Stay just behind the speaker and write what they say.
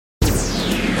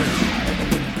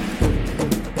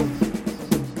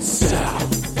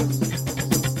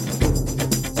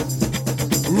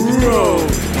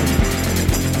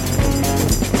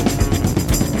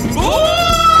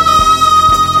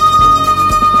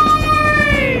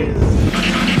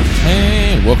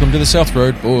Welcome to the South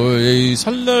Road Boys.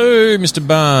 Hello, Mr.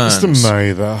 Barnes. Mr.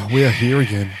 Mather, we are here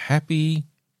again. Happy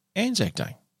Anzac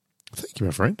Day. Thank you,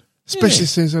 my friend. Especially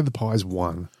since the Pies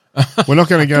won. We're not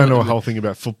going to go into a whole thing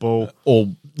about football. Or,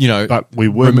 you know, but we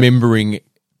were remembering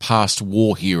past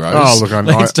war heroes. Oh, look, I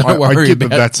get that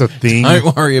that's a thing.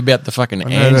 Don't worry about the fucking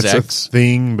Anzacs. That's a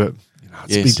thing, but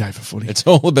it's a big day for footy. It's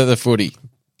all about the footy.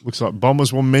 Looks like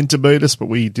Bombers were meant to beat us, but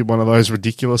we did one of those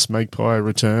ridiculous Magpie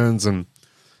returns and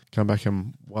come back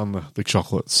and won the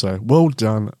chocolates. So well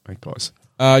done, Magpies.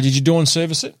 Did you dawn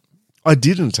service it? I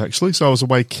didn't, actually. So I was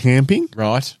away camping.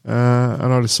 Right.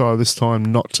 And I decided this time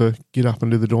not to get up and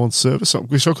do the dawn service,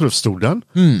 which I could have still done.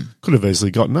 Could have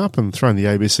easily gotten up and thrown the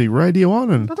ABC radio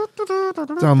on and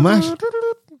done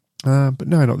that. But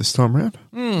no, not this time around.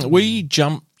 We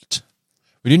jumped.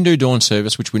 We didn't do dawn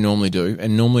service, which we normally do,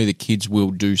 and normally the kids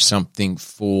will do something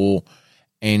for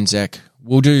Anzac.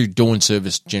 We'll do dawn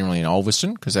service generally in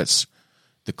Ulverston because that's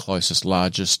the closest,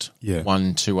 largest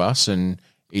one to us, and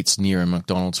it's near a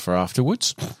McDonald's for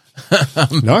afterwards.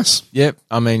 Nice. Yep.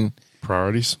 I mean,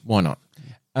 priorities. Why not?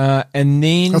 And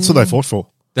then that's what they fought for.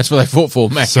 That's what they fought for,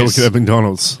 Mac. So we could have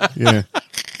McDonald's. Yeah.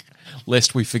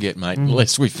 Lest we forget, mate.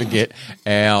 Lest we forget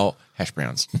our hash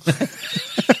browns.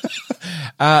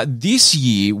 This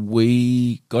year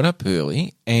we got up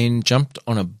early and jumped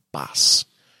on a bus.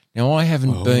 Now, I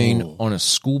haven't been on a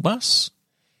school bus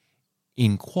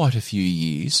in quite a few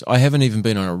years. I haven't even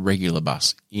been on a regular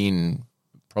bus in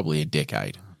probably a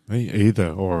decade. Me either,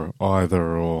 or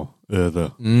either, or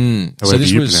either. However so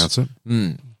you pronounce it.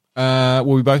 Well,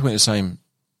 we both went to the same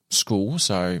school,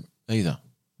 so either.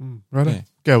 Right, yeah.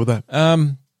 Go with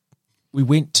that. We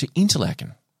went to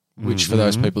Interlaken, which for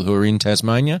those people who are in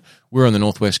Tasmania, we're on the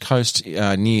northwest coast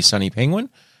near Sunny Penguin,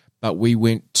 but we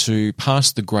went to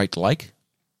past the Great Lake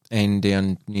and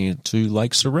down near to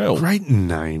Lake Sorell. Great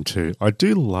name too. I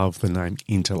do love the name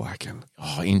Interlaken.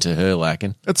 Oh,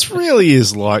 Interherlaken. It really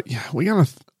is like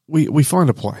we find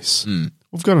a place.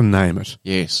 We've got to name it.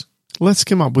 Yes. Let's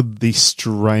come up with the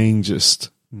strangest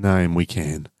name we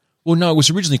can. Well, no, it was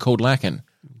originally called Lacken.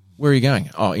 Where are you going?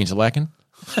 Oh, Interlaken.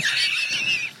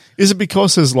 Is it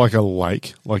because there's like a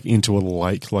lake, like into a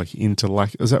lake, like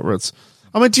Interlaken? Is that where it's?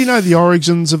 I mean, do you know the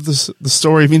origins of the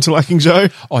story of Interlaken, Joe?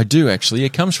 I do, actually.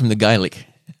 It comes from the Gaelic.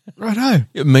 Righto.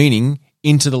 Meaning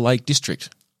into the Lake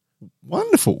District.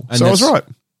 Wonderful. And so I was right.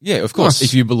 Yeah, of course, nice.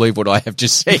 If you believe what I have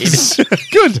just said.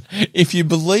 Good. If you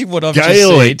believe what I've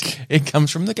just said, it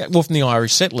comes from from the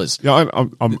Irish settlers. Yeah,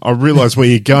 I realise where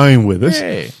you're going with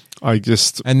it. Yeah.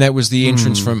 And that was the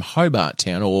entrance from Hobart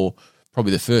Town, or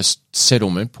probably the first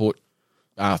settlement, Port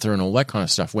Arthur and all that kind of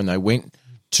stuff. When they went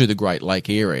to the Great Lake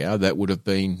area, that would have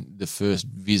been the first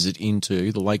visit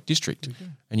into the Lake District.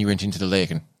 Okay. And you went into the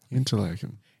Laken.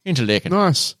 Interlaken.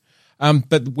 Nice.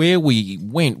 But where we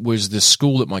went was the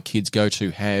school that my kids go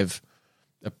to have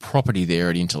a property there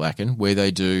at Interlaken where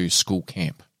they do school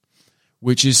camp,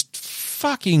 which is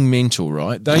fucking mental,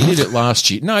 right? They did it last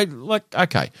year. No,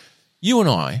 okay, you and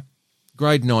I,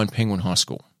 grade 9 Penguin High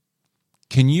School,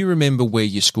 can you remember where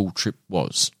your school trip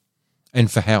was and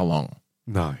for how long?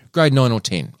 No. Grade 9 or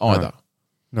 10, either.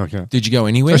 No, okay. Did you go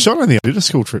anywhere? I only did a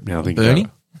school trip now, I think. Bernie?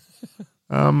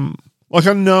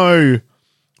 I know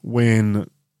when,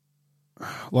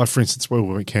 like for instance, where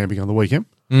we went camping on the weekend,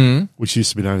 which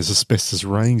used to be known as Asbestos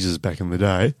Rangers back in the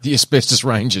day. The Asbestos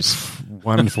Rangers.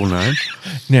 Wonderful name.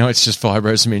 Now it's just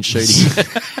fibro cement sheeting.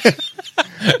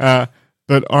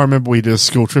 But I remember we did a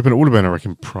school trip, and it would have been, I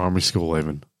reckon, primary school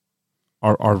even.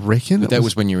 I reckon. But that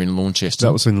was when you were in Launceston.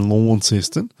 That was in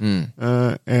Launceston.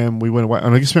 And we went away.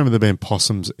 And I just remember there being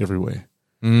possums everywhere.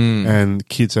 And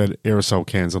kids had aerosol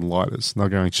cans and lighters. And they were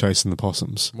going chasing the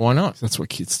possums. Why not? That's what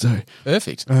kids do.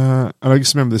 Perfect. And I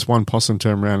just remember this one possum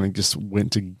turned around and just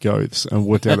went to go and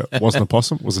worked out it wasn't a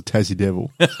possum, it was a Tassie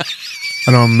devil.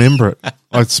 And I remember it.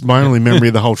 It's my only memory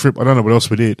of the whole trip. I don't know what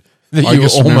else we did. I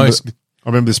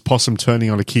remember this possum turning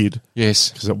on a kid.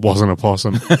 Yes. Because it wasn't a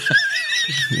possum.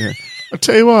 Yeah. I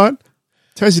tell you what,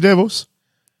 Tassie Devils,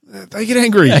 they get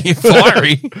angry. They're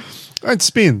fiery. Don't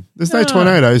spin. There's no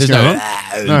tornadoes going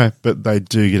on. No, but they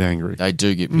do get angry. They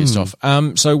do get pissed off.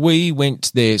 So we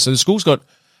went there. So the school's got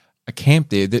a camp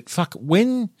there that,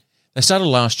 when they started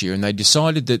last year and they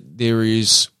decided that there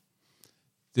is,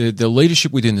 the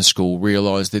leadership within the school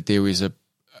realised that there is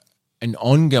an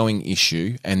ongoing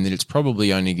issue and that it's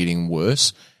probably only getting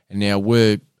worse. And now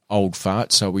we're old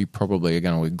farts, so we probably are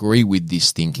going to agree with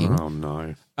this thinking. Oh,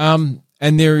 no. And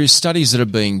there is studies that are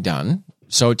being done,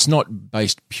 so it's not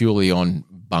based purely on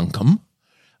bunkum,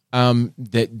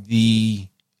 that the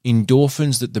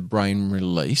endorphins that the brain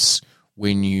release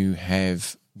when you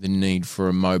have the need for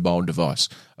a mobile device,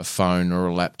 a phone or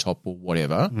a laptop or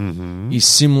whatever, is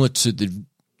similar to the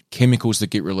chemicals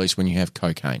that get released when you have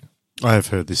cocaine. I have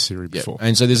heard this theory before.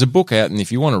 And so there's a book out, and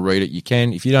if you want to read it, you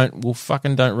can. If you don't, well,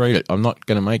 fucking don't read it. I'm not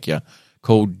going to make you,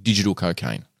 called Digital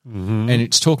Cocaine. And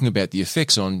it's talking about the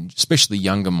effects on, especially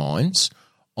younger minds,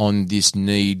 on this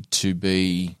need to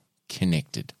be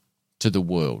connected to the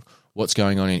world. What's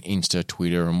going on in Insta,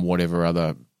 Twitter, and whatever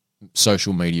other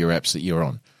social media apps that you're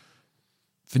on.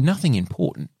 For nothing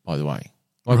important, by the way.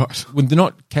 Like, when they're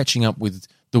not catching up with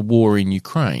the war in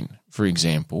Ukraine, for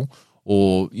example,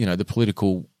 or, you know, the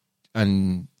political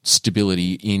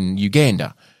instability in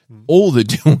Uganda. All they're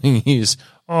doing is,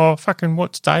 oh, fucking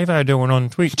what's Davo doing on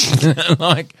Twitch?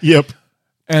 Like, Yep.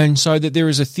 And so that there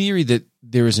is a theory that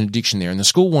there is an addiction there, and the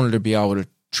school wanted to be able to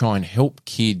try and help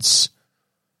kids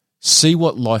see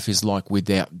what life is like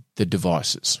without the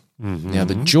devices. Now,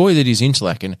 the joy that is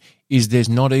Interlaken is there's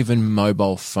not even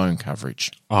mobile phone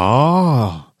coverage.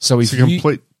 So it's a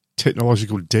complete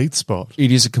technological dead spot.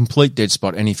 It is a complete dead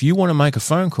spot, and if you want to make a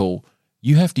phone call,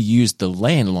 you have to use the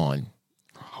landline.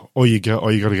 Or you got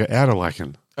to go out of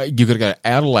Lacken. You've got to go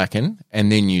out of Lacken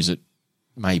and then use it,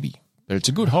 maybe. But it's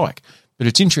a good hike. But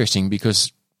it's interesting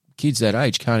because kids that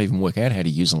age can't even work out how to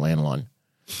use a landline.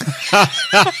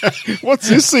 What's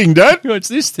this thing, Dad? What's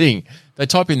this thing? They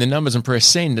type in the numbers and press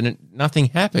send, and nothing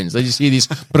happens. They just hear this.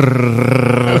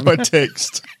 How do I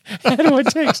text? How do I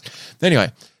text?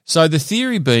 Anyway, so the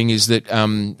theory being is that,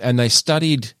 and they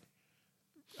studied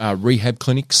rehab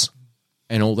clinics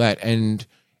and all that, and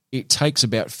it takes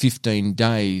about 15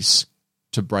 days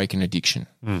to break an addiction.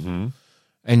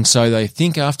 And so they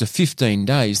think after 15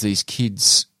 days, these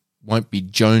kids won't be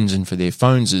jonesing for their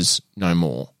phones no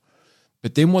more.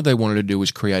 But then what they wanted to do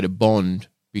was create a bond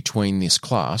between this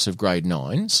class of grade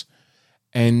 9s,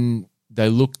 and they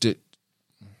looked at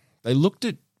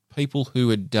people who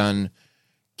had done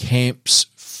camps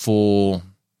for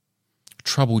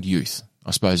troubled youth,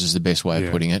 I suppose is the best way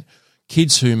of putting it.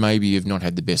 Kids who maybe have not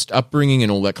had the best upbringing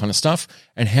and all that kind of stuff,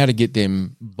 and how to get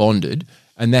them bonded,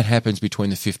 and that happens between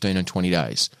the 15 and 20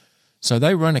 days. So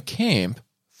they run a camp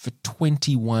for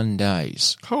 21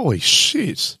 days. Holy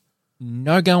shit.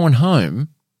 No going home,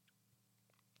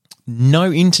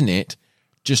 no internet,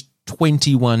 just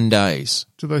 21 days.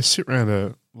 Do they sit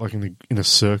around in a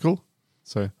circle?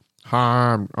 So,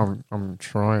 hi, I'm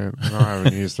trying. I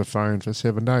haven't used the phone for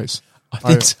 7 days. I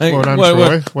think so. Well done,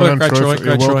 Troy. Well done, Troy.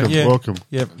 You're welcome. Yeah. Welcome.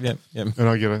 Yep. And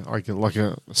I get like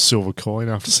a silver coin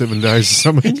after 7 days or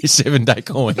something. Your 7-day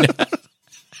coin.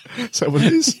 Is that what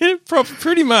it is? Yeah,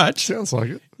 pretty much. Sounds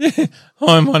like it. Yeah.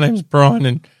 Hi, my name's Brian,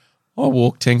 and I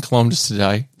walked 10 kilometres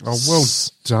today. Oh, well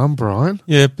done, Brian.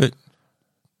 Yeah, but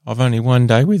I've only 1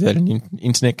 day without an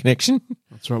internet connection.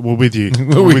 That's right. We're with you.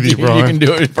 We're with you, Brian. You can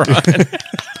do it, Brian.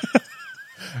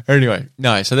 Anyway,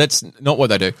 no, so that's not what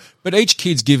they do. But each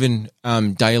kid's given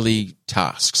daily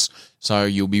tasks. So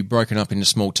you'll be broken up into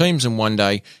small teams, and one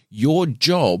day your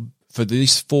job for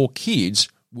these 4 kids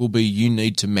will be you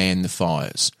need to man the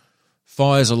fires.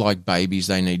 Fires are like babies.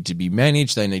 They need to be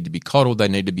managed. They need to be coddled. They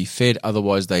need to be fed.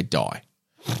 Otherwise, they die.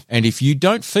 And if you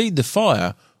don't feed the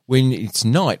fire when it's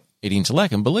night at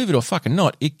Interlaken, believe it or fucking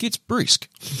not, it gets brisk.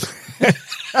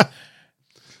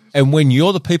 And when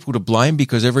you're the people to blame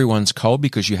because everyone's cold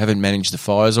because you haven't managed the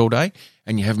fires all day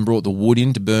and you haven't brought the wood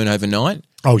in to burn overnight.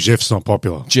 Oh, Jeff's not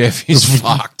popular. Jeff is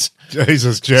fucked.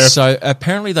 Jesus, Jeff. So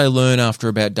apparently they learn after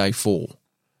about day 4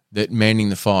 that manning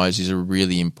the fires is a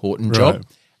really important job.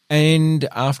 And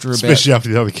especially after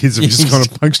the other kids have just kind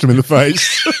of punched him in the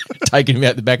face. Taking him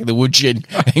out the back of the woodshed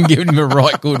and giving him a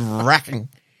right good racking.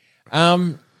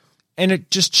 And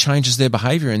it just changes their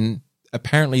behaviour. And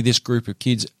apparently this group of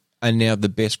kids are now the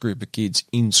best group of kids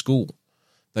in school.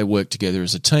 They work together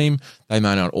as a team. They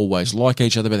may not always like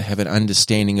each other, but they have an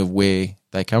understanding of where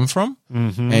they come from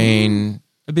and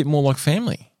a bit more like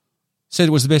family. Said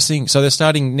it was the best thing. So they're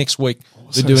starting next week.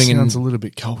 They're doing sounds a little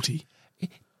bit culty.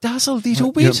 It does a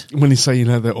little bit. Yeah, when you say,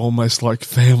 they're almost like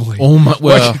family.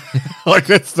 Well, like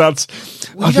that's I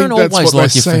think that's what they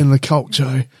say in the cult,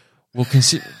 Joe. Well,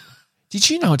 did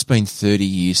you know it's been 30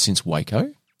 years since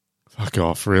Waco? Fuck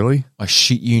off, really? I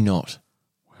shit you not.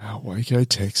 Wow, Waco,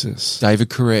 Texas. David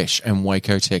Koresh and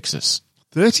Waco, Texas.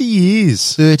 30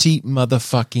 years. 30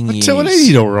 motherfucking years. Tell it he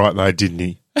did all right, though, didn't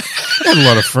he? He had a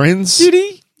lot of friends. Did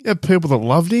he? He had people that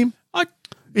loved him.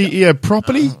 He had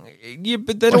property. Yeah,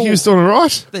 but that he was doing all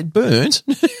right. That burnt.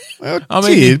 Well, but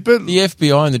the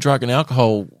FBI and the drug and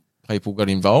alcohol people got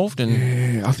involved. And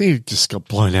yeah, I think it just got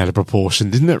blown out of proportion,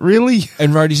 didn't it, really?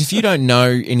 And, roadies, if you don't know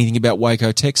anything about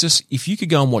Waco, Texas, if you could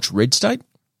go and watch Red State,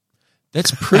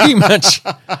 that's pretty much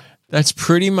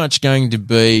going to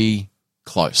be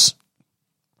close.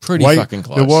 Pretty fucking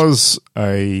close.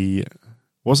 There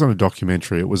wasn't a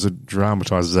documentary, it was a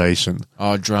dramatization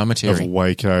Dramatary. of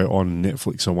Waco on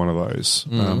Netflix or one of those.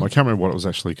 I can't remember what it was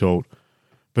actually called,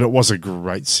 but it was a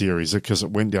great series because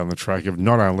it went down the track of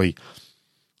not only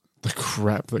the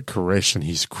crap that Koresh and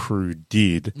his crew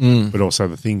did, but also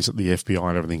the things that the FBI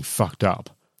and everything fucked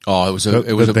up. Oh, it was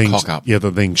a cock-up. Yeah,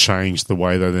 that then changed the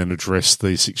way they then addressed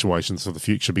these situations for the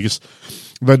future because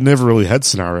they'd never really had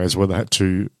scenarios where they had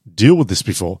to deal with this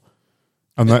before.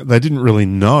 And they didn't really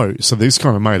know, so they just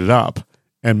kind of made it up.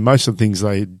 And most of the things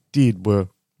they did were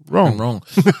wrong.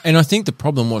 And I think the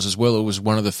problem was as well, it was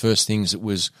one of the first things that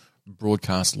was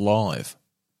broadcast live.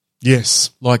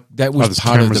 Yes. Like that was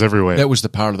part of everywhere. That was the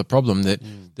part of the problem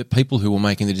that people who were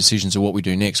making the decisions of what we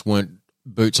do next weren't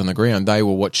boots on the ground. They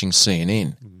were watching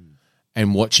CNN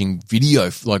and watching video,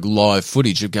 like live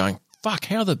footage of going, fuck,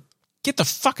 get the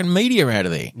fucking media out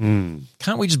of there.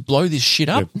 Can't we just blow this shit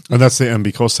up? Yeah. And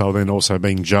because they were then also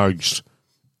being judged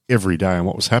every day on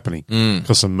what was happening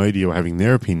because the media were having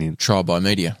their opinion. Trial by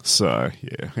media. So,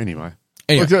 yeah, anyway.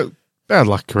 Anyway. Bad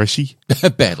luck, Koreshi.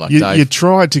 Bad luck, Dave. You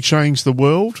tried to change the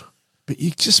world, but you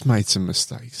just made some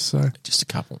mistakes. So just a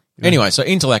couple. Yeah. Anyway, so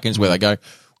Interlaken's where they go.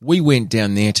 We went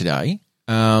down there today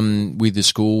with the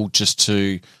school just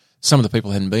to – some of the people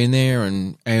hadn't been there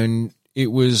and it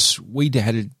was – we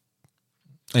had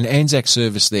an Anzac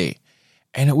service there.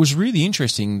 And it was really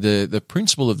interesting. The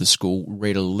principal of the school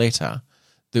read a letter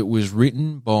that was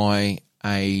written by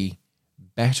a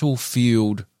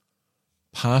battlefield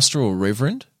pastor or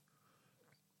reverend,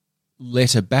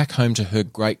 letter back home to her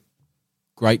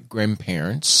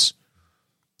great-grandparents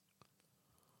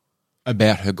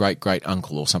about her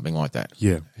great-great-uncle or something like that.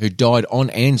 Yeah. Who died on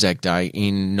Anzac Day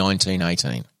in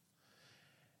 1918.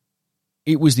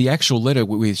 It was the actual letter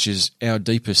which is our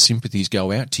deepest sympathies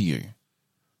go out to you.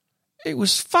 It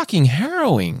was fucking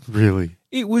harrowing. Really?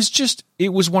 It was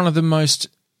one of the most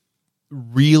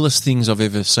realest things I've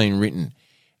ever seen written.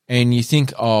 And you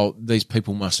think, oh, these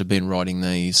people must have been writing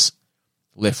these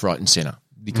left, right and centre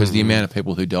because the amount of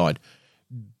people who died.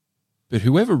 But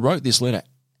whoever wrote this letter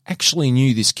actually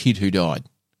knew this kid who died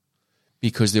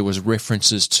because there was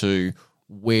references to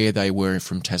where they were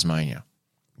from Tasmania.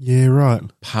 Yeah, right.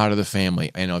 Part of the family.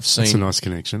 And I've seen... That's a nice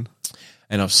connection.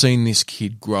 And I've seen this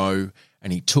kid grow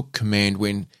and he took command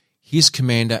when his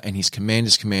commander and his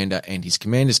commander's commander and his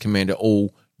commander's commander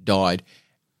all died.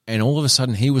 And all of a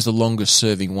sudden he was the longest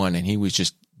serving one and he was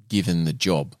just given the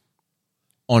job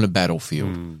on a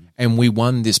battlefield. And we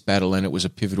won this battle and it was a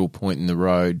pivotal point in the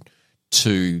road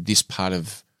to this part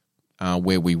of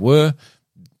where we were.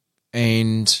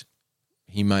 And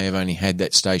he may have only had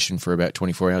that station for about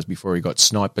 24 hours before he got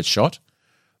sniper shot,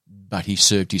 but he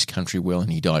served his country well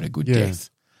and he died a good death.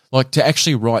 Like to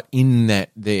actually write in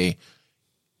that there,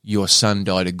 your son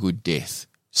died a good death,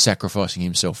 sacrificing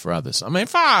himself for others. I mean,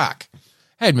 fuck.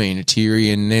 Had me in a teary,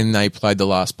 and then they played the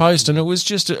last post, and it was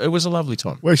a lovely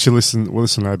time. We actually listened to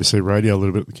ABC Radio a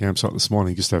little bit at the campsite this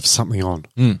morning just to have something on.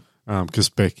 Because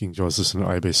Beck enjoys listening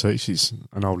to ABC. She's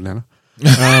an old nana.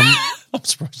 I'm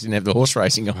surprised you didn't have the horse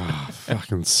racing on.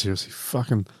 Fucking seriously.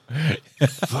 Fucking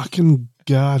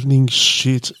gardening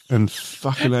shit and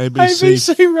fucking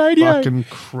ABC Radio. Fucking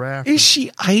crap. Is she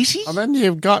 80? And then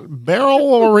you've got Beryl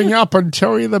will ring up and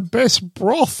tell you the best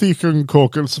broth you can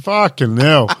cook. It's fucking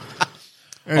hell.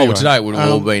 Anyway, well, today it would have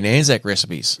all been Anzac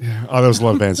recipes. Yeah. Oh, there was a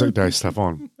lot of Anzac Day stuff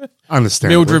on.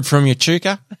 Understandable. Mildred from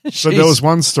Yachuka. But there was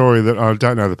one story that I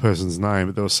don't know the person's name,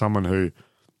 but there was someone who...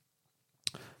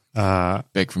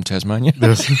 Beck from Tasmania. There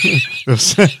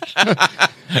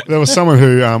was someone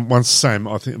who once I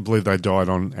believe they died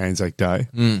on Anzac Day,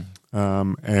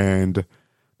 and they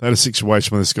had a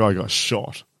situation where this guy got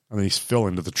shot and he fell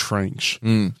into the trench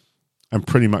and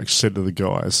pretty much said to the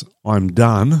guys, "I'm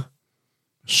done.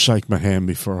 Shake my hand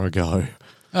before I go."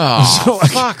 Oh, so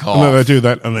fuck off! And then they do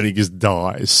that, and then he just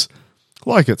dies,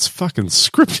 like it's fucking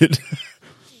scripted.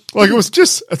 Like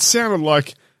it sounded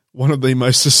like one of the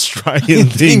most Australian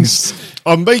things.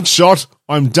 I'm being shot.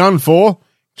 I'm done for.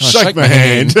 Shake my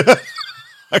hand.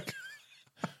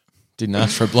 Didn't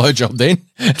ask for a blowjob then.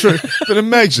 True. But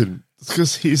imagine,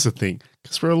 because here's the thing,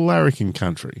 because we're a larrikin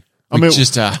country.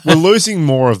 We're losing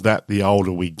more of that the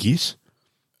older we get.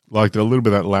 Like a little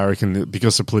bit of that larrikin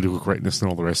because of political correctness and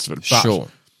all the rest of it. But, sure.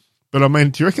 But I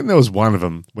mean, do you reckon there was one of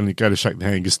them when you go to shake the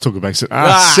hand, just took it back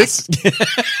and said,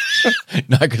 sick?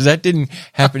 No, because that didn't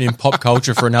happen in pop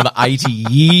culture for another 80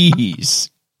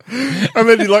 years. And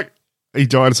then he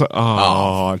died. It's like,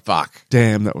 oh, fuck.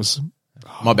 Damn, that was...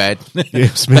 My bad. Yeah,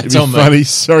 it's meant to be funny.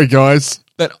 Sorry, guys.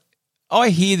 But I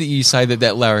hear that you say that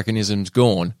larrikinism's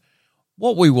gone.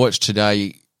 What we watched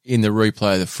today in the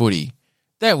replay of the footy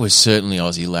That was certainly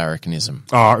Aussie larrikinism,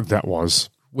 Oh, that was.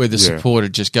 where the Yeah. supporter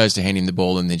just goes to hand him the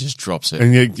ball and then just drops it.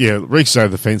 And yeah, reached over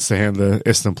the fence to hand the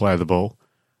Essendon player the ball.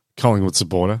 Collingwood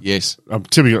supporter. Yes.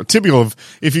 Typical of,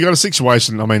 if you got a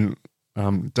situation, I mean,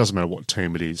 it doesn't matter what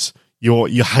team it is, you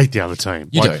hate the other team.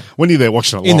 You do. When you're there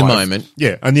watching it In live. the moment.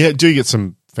 Yeah, and you do get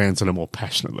some fans that are more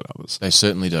passionate than others. They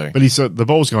certainly do. But the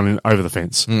ball's gone in over the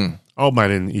fence. Old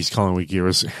mate in his Collingwood gear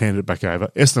has handed it back over.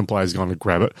 Essendon player's gone to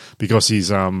grab it because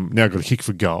he's now got a kick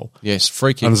for goal. Yes,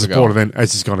 free kick And the for goal. supporter then,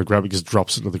 as he's gone to grab it, just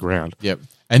drops it to the ground. Yep.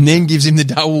 And then gives him the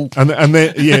double. And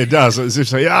then, yeah, it does. As if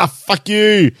say, fuck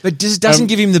you. But doesn't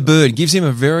give him the bird. Gives him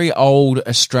a very old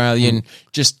Australian,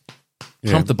 just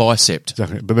pump the bicep.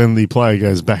 Exactly. But then the player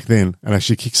goes back then and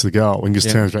actually kicks the goal and just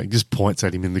turns back and just points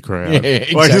at him in the crowd. Yeah,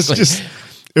 Like, it's exactly. just,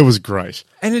 it was great.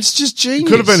 And it's just genius.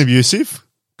 Could have been abusive.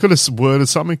 Could have worded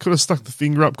something. Could have stuck the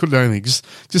finger up. Could have done anything.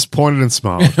 Just pointed and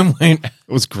smiled. And went, It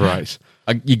was great.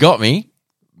 you got me,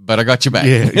 but I got you back.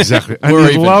 Yeah, exactly. And We're you'd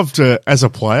even. love to, as a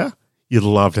player, you'd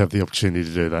love to have the opportunity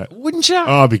to do that. Wouldn't you?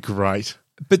 Oh, it'd be great.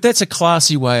 But that's a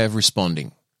classy way of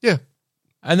responding. Yeah.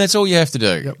 And that's all you have to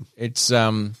do. Yep. It's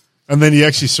And then you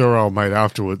actually saw old mate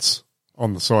afterwards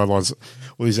on the sidelines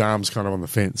with his arms kind of on the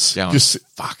fence. Going, Just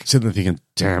sitting there thinking,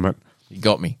 damn it. you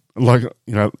got me. Like,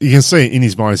 you know, you can see in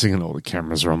his mind, he's thinking, the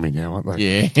cameras are on me now, aren't they?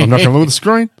 Yeah. I'm not going to look at the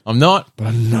screen, I'm not. but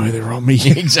I know they're on me.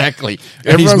 Exactly.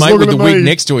 And his Everyone's mate with the looking at wig me.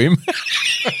 next to him.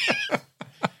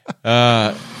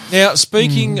 Now,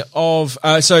 speaking of,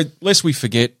 so lest we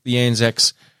forget the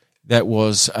Anzacs, that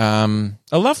was a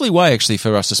lovely way actually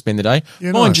for us to spend the day.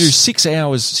 Yeah, Mind nice. you,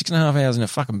 6.5 hours in a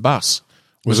fucking bus.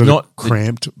 Was it a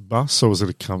cramped bus or was it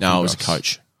a comfy No, it was a bus?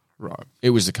 coach. Right. It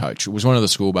was the coach. It was one of the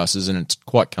school buses and it's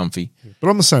quite comfy. But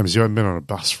I'm the same as you. I haven't been on a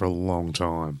bus for a long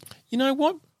time. You know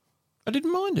what? I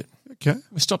didn't mind it. Okay.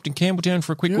 We stopped in Campbelltown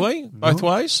for a quick Yeah, wee, both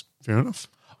ways. Fair enough.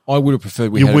 I would have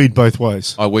preferred You weed both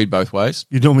ways. I weed both ways.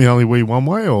 You normally only wee one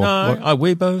way or No, what? I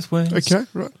wee both ways. Okay,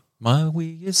 right. My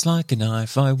wee is like a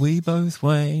knife. I wee both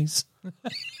ways.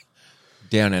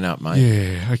 Down and up, mate.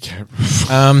 Yeah, okay.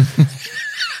 Um,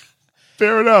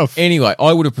 Fair enough. anyway,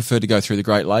 I would have preferred to go through the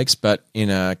Great Lakes, but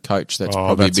in a coach that's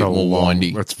probably a bit more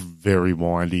windy. That's very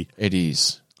windy. It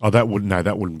is. Oh, that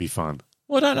wouldn't be fun.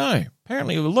 Well, I don't know.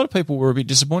 Apparently, a lot of people were a bit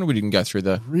disappointed we didn't go through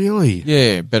the. Really?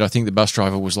 Yeah, but I think the bus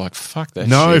driver was like, "Fuck that."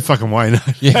 No shit. fucking way. No.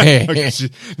 Yeah.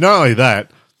 Not only that,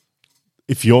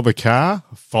 if you're the car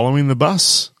following the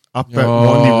bus up that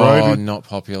windy Oh, road, not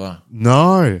popular.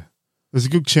 no, there's a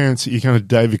good chance that you're going to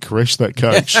David Koresh that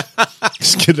coach.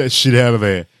 Just get that shit out of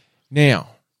there. Now,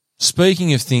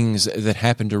 speaking of things that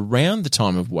happened around the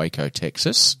time of Waco,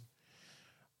 Texas,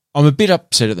 I'm a bit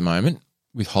upset at the moment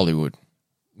with Hollywood.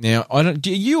 Now, are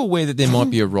you aware that there might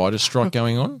be a writer's strike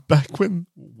going on? Back when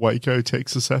Waco,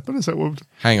 Texas happened, is that what?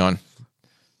 Hang on.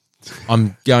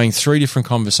 I'm going 3 different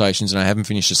conversations and I haven't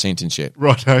finished a sentence yet.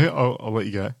 Right, hey, I'll let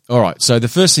you go. All right. So the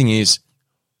first thing is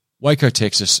Waco,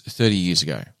 Texas, 30 years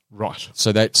ago. Right.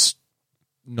 So that's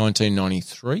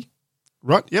 1993.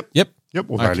 Right, yep. Yep. Yep,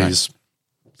 well, that Okay. is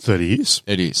 30 years.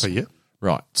 It is. So, yeah.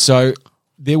 Right. So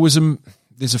there's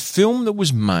a film that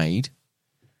was made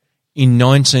in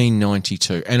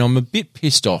 1992, and I'm a bit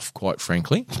pissed off, quite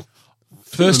frankly.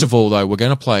 First of all, though, we're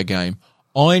going to play a game.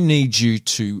 I need you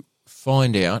to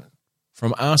find out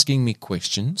from asking me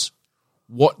questions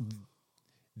what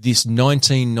this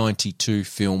 1992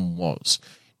 film was.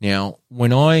 Now,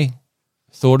 when I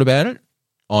thought about it,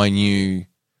 I knew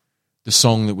the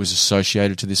song that was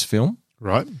associated to this film.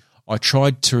 Right. I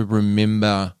tried to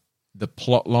remember the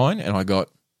plot line, and I got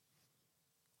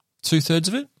 2/3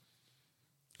 of it.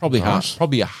 Probably Nice.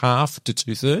 a half to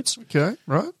 2/3. Okay,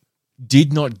 right.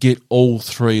 Did not get all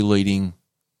 3 leading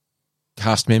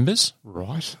cast members.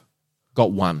 Right.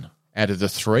 Got 1 out of the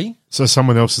 3. So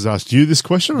someone else has asked you this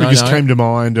question, or No, it just no. came to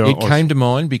mind? It came to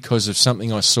mind because of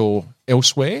something I saw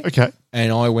elsewhere, Okay.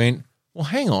 and I went, well,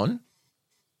 hang on.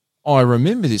 I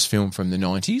remember this film from the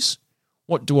 90s.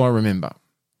 What do I remember?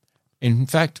 In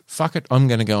fact, fuck it, I'm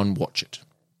going to go and watch it.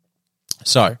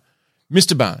 So,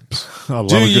 Mr. Barnes, I love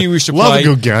do a good, you wish to love play? a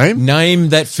good game. Name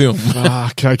that film.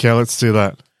 Okay, let's do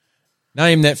that.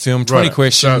 Name that film. 20 Right,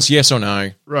 questions, so- yes or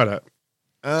no. Righto.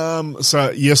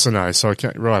 So yes or no. So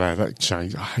okay, righto. That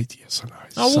changed. I hate yes or no.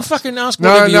 Oh, we'll Sucks. fucking ask No,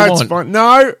 whatever no, you it's want. fine.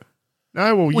 No,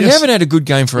 well, We yes, haven't had a good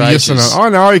game for yes ages. or no. I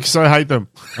know because I hate them.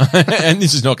 And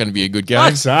this is not going to be a good game.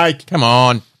 Fuck's sake, Come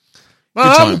on. Good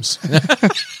Mum, times.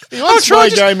 let's Troy, play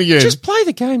a game again. Just play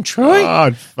the game, Troy.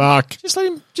 Oh fuck. Just let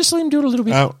him do it a little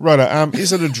bit. Righto.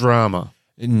 Is it a drama?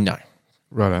 No.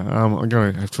 Righto. I'm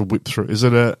going to have to whip through. Is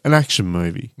it an action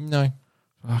movie? No.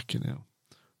 Fucking hell.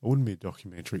 I wouldn't be a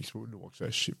documentary because I wouldn't have watched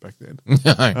that shit back then.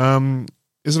 No.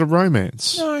 Is it a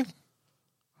romance? No.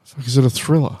 Fuck, is it a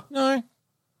thriller? No.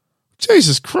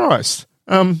 Jesus Christ.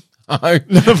 Oh,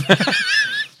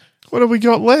 What have we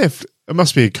got left? It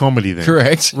must be a comedy then.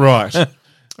 correct. Right.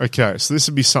 Okay, so this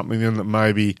would be something then that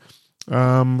maybe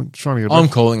trying to get I'm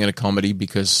calling it a comedy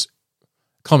because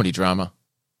comedy drama,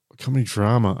 comedy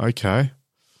drama. Okay.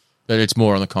 but it's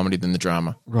more on the comedy than the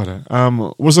drama. Right.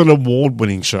 Was it an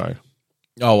award-winning show?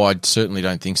 Oh, I certainly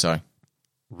don't think so.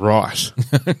 Right.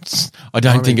 I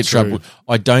don't think it 92. troubled.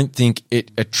 I don't think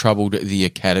it troubled the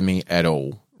Academy at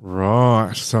all.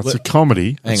 Right. So it's a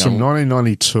comedy. hang It's from on.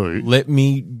 1992. Let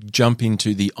me jump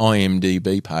into the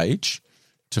IMDb page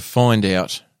to find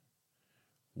out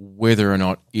whether or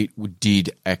not it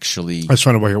did actually I was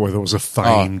trying to work out whether it was a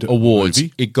famed awards.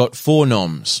 movie. It got 4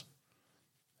 noms.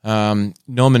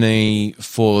 Nominee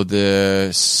for the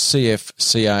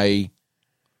CFCA,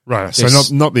 Right. So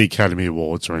Yes. not the Academy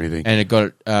Awards or anything. and it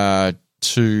got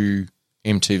 2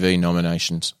 MTV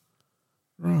nominations,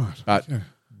 Right. but okay.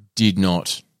 did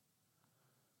not.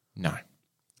 No.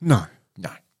 No.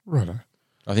 Right. Right.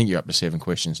 I think you're up to 7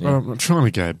 questions now. I'm trying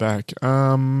to go back.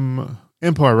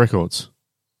 Empire Records.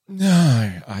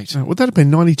 No, 8. Would that have been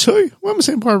 92? When was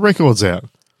Empire Records out?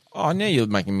 Oh, now you're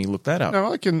making me look that up.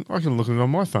 No, I can look at it on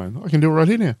my phone. I can do it right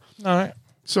here now. No.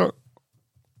 So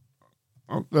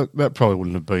that probably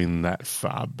wouldn't have been that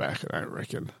far back, I don't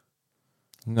reckon.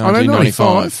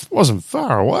 1995. Wasn't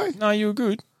far away. No, you were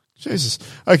good. Jesus.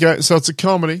 Okay, so it's a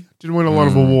comedy. Didn't win a lot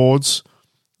of awards.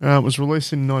 It was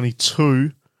released in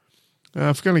 92. If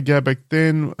we're going to go back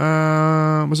then,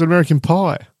 was it American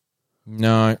Pie?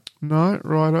 No. No,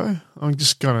 righto. I'm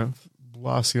just going to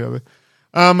blast it over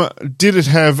there. Did it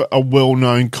have a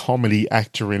well-known comedy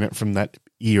actor in it from that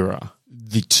era?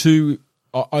 The 2,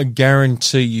 I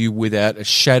guarantee you without a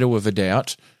shadow of a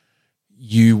doubt,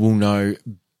 you will know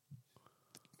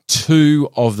 2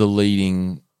 of the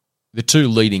 2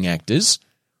 leading actors.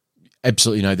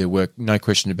 Absolutely know their work, no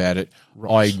question about it.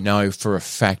 Right. I know for a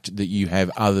fact that you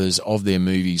have others of their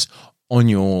movies on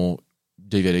your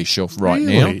DVD shelf right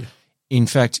Really? now. In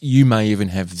fact, you may even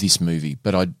have this movie,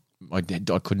 but I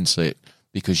couldn't see it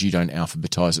because you don't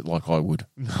alphabetize it like I would.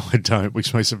 No, I don't,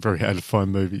 which makes it very hard to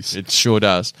find movies. It sure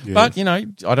does. Yeah. But,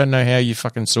 I don't know how you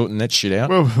fucking sorting that shit out.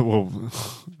 Well,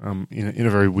 in a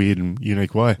very weird and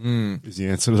unique way is the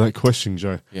answer to that question,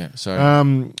 Joe. Yeah, so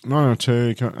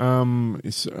 902.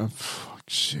 Fuck,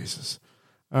 Jesus.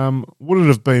 Would it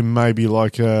have been maybe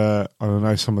like I don't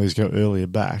know, some of these go earlier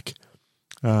back,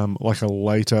 like a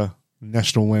later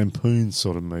National Lampoon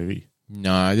sort of movie?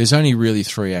 no, there's only really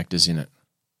 3 actors in it.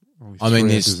 Only I mean,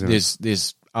 three actors in it.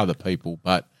 there's other people,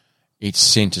 but it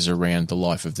centres around the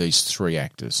life of these 3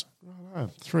 actors. Oh,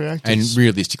 3 actors. And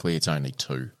realistically, it's only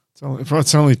 2.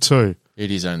 It's only 2.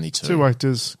 It is only 2. 2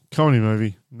 actors, comedy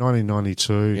movie,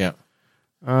 1992. Yeah.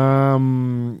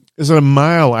 Is it a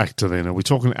male actor then? Are we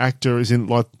talking actor as in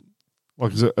like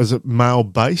is it male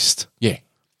based? Yeah.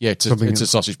 Yeah, it's Something a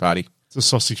sausage party. It's a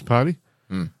sausage party.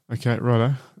 Okay,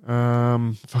 righto.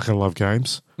 Fuck, I love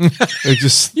games. They're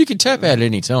just You can tap out at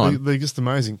any time. they're just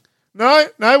amazing. No,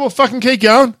 we'll fucking keep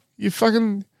going. You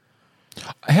fucking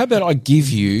How about I give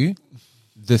you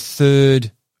the 3rd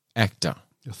actor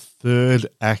the 3rd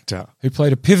actor. who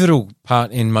played a pivotal part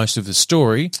in most of the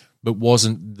story but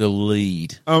wasn't the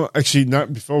lead? Actually, no.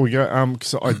 Before we go,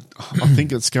 because I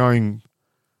think it's going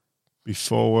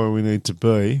before where we need to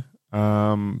be.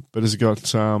 But has it got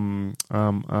has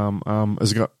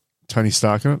it got Tony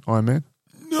Stark in it? Iron Man.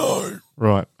 No.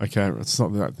 Right. Okay. It's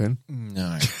not that then.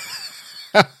 No.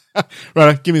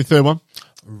 Right. Give me the 3rd one.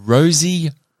 Rosie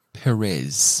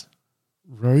Perez.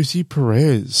 Rosie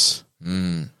Perez.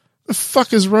 The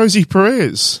fuck is Rosie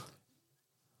Perez?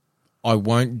 I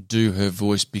won't do her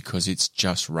voice because it's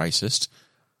just racist,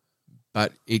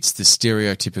 but it's the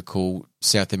stereotypical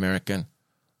South American.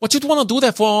 What you'd want to do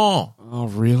that for? Oh,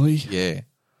 really? Yeah.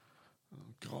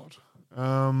 God.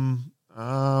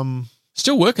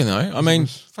 Still working though. I mean,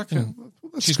 fucking, Well,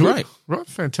 that's she's good. great. Right.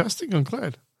 Fantastic. I'm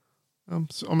glad.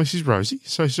 She's Rosie,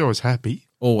 so she's always happy,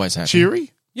 Always happy.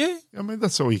 cheery. Yeah, I mean,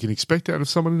 that's all you can expect out of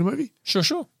someone in a movie. sure.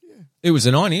 Yeah. It was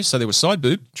the 90s, so there was side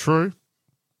boob. True.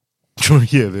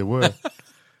 Yeah, there were.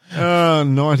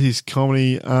 90s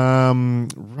comedy. Fucking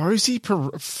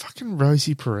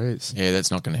Rosie Perez. Yeah, that's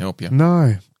not going to help you.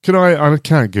 No. I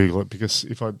can't Google it because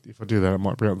if I do that, it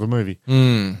might bring up the movie.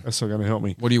 That's not going to help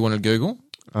me. What do you want to Google?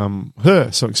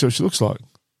 Her, so she looks like.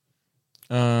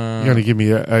 You're going to give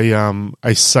me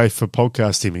a safe for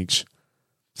podcast image.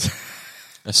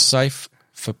 A safe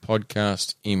for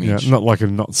podcast image. Yeah, not like a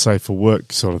not safe for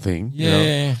work sort of thing.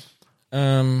 Yeah.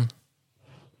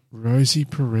 Rosie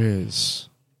Perez.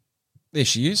 There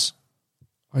she is.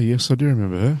 Oh, yes, I do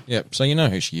remember her. Yep. So you know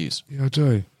who she is. Yeah, I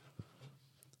do.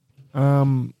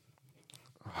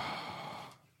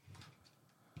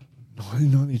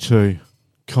 1992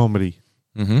 comedy.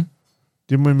 Mm-hmm.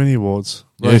 Didn't win many awards.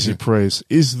 Yeah, Rosie yeah. Perez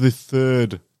is the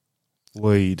third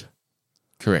lead.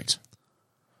 Correct.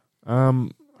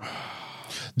 Um,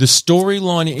 The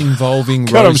storyline involving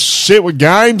got him Rosie. shit with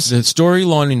games. The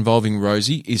storyline involving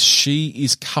Rosie is she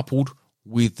is coupled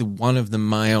with one of the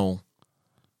male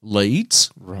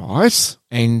leads, Right.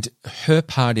 and her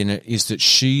part in it is that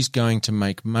she's going to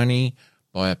make money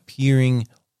by appearing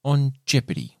on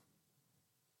Jeopardy.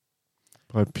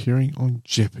 By appearing on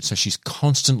Jeopardy. So she's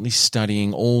constantly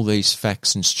studying all these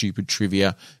facts and stupid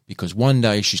trivia because one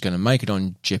day she's going to make it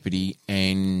on Jeopardy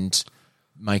and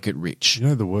make it rich. You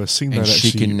know the worst thing? And That she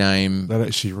actually, can name that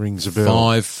actually rings a bell,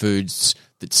 5 foods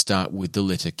that start with the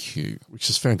letter Q, which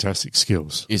is fantastic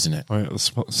skills. isn't it?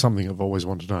 It's something I've always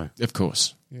wanted to know. Of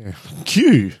course. Yeah.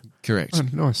 Q. Correct. Oh,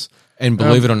 nice. And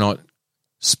believe it or not,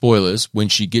 spoilers, when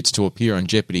she gets to appear on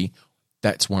Jeopardy,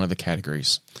 that's one of the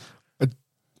categories.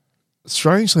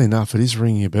 Strangely enough, it is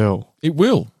ringing a bell. It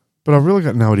will. But I've really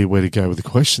got no idea where to go with the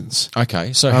questions.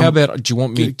 Okay, so how about, do you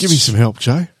want me Give me some help,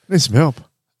 Jay. Need some help.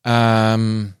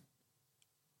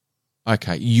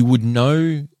 Okay, you would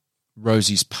know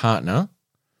Rosie's partner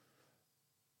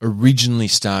originally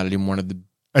started in one of the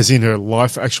As in her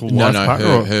actual life partner?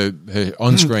 or- her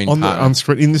on-screen on the partner.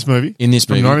 on-screen, in this movie? In this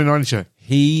movie. From 1992.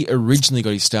 He originally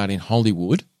got his start in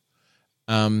Hollywood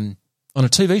on a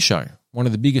TV show, one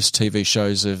of the biggest TV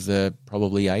shows of the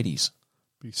probably 80s.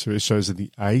 Big series shows of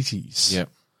the 80s. Yep.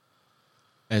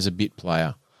 As a bit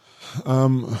player.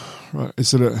 Right.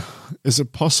 Is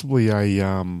it possibly a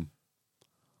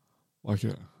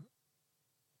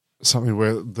something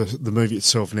where the movie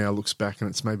itself now looks back and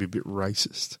it's maybe a bit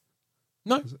racist?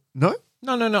 No. No?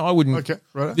 No, I wouldn't. Okay,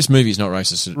 right. This movie is not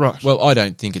racist. Right. Well, I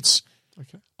don't think it's.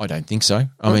 Okay. I don't think so.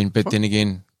 I Right, mean, but fine. then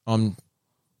again,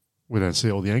 We don't see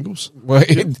all the angles.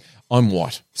 I'm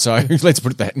white, so let's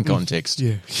put that in context.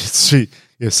 Yeah. See,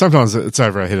 yeah, sometimes it's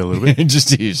over our head a little bit. It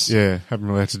just is. Yeah, haven't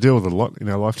really had to deal with it a lot in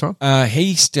our lifetime.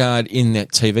 He starred in that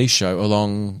TV show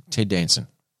along Ted Danson.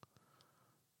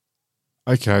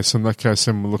 Okay, so in that case,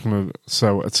 then we're looking at,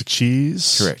 so it's a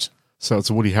Cheers. Correct. So it's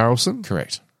a Woody Harrelson.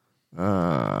 Correct. You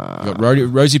got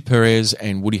Rosie Perez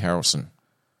and Woody Harrelson.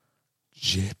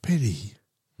 Jeopardy.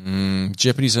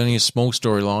 Jeopardy's only a small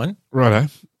storyline. Righto.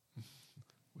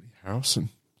 Woody Harrelson.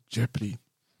 Jeopardy.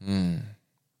 I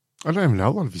don't even know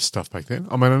a lot of his stuff back then.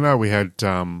 I mean, I know we had,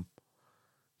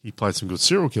 he played some good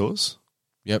serial killers.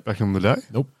 Yep. Back in the day.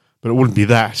 Nope. But it wouldn't be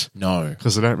that. No.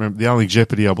 Because I don't remember. The only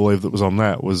Jeopardy I believe that was on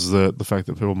that was the fact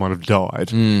that people might have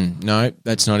died. No,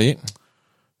 that's not it.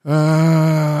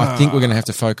 I think we're going to have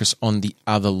to focus on the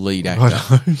other lead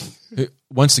actor.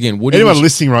 Once again, Woody. Anyone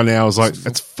listening right now is like,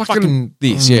 it's fucking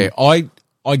this. Yeah,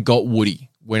 I got Woody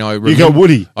when I. You got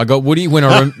Woody. I got Woody when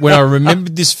I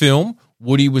remembered this film.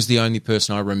 Woody was the only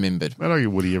person I remembered. I don't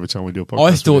get Woody every time we do a podcast.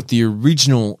 I thought the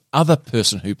original other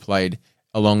person who played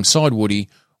alongside Woody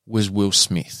was Will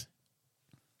Smith.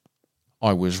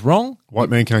 I was wrong. White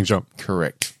Man Can't Jump.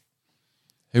 Correct.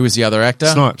 Who was the other actor?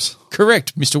 Snipes.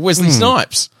 Correct, Mr. Wesley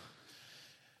Snipes.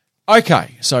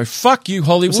 Okay, so fuck you,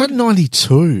 Hollywood. Was that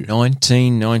 92?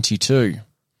 1992.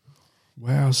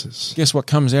 Wowzers. Guess what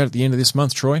comes out at the end of this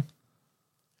month, Troy?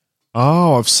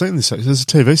 Oh, I've seen this. There's a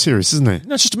TV series, isn't there?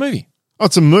 No, it's just a movie. Oh,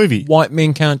 it's a movie. White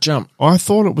Men Can't Jump. I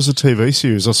thought it was a TV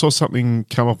series. I saw something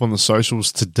come up on the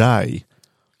socials today,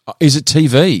 Is it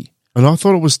TV? and I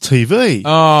thought it was TV.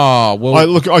 Oh,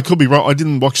 well, I could be wrong. I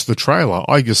didn't watch the trailer.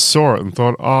 I just saw it and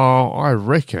thought, oh, I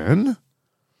reckon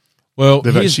they've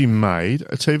here's- actually made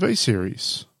a TV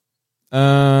series.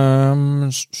 um,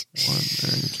 White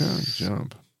Man Can't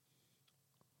Jump.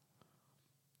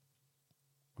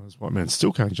 White Man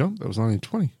Still Can't Jump. That was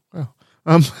 1920. Wow.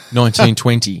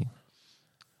 1920.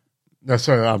 No,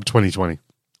 sorry, 2020.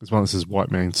 There's one that says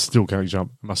White Man Still Can't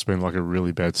Jump. It must have been like a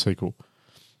really bad sequel.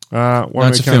 White Man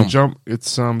it's a Can't film. Jump.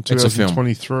 It's a film.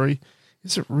 2023.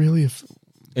 Is it really a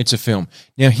It's a film.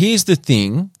 Now, here's the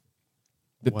thing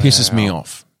that pisses me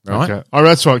off, right? Okay. Oh,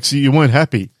 that's right. So you weren't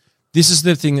happy. This is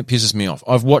the thing that pisses me off.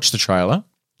 I've watched the trailer.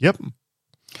 Yep.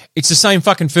 It's the same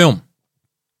fucking film.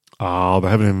 Oh, they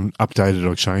haven't even updated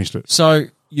or changed it. So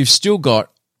you've still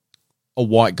got a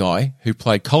white guy who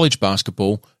played college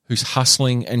basketball who's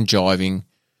hustling and jiving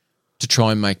to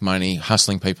try and make money,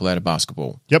 hustling people out of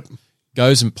basketball. Yep.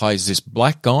 Goes and plays this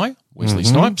black guy, Wesley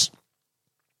Snipes,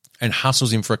 and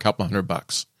hustles him for a couple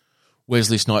 $100.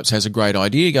 Wesley Snipes has a great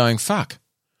idea going, fuck,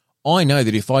 I know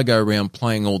that if I go around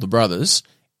playing all the brothers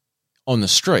on the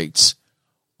streets,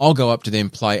 I'll go up to them,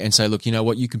 play and say, look, you know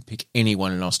what, you can pick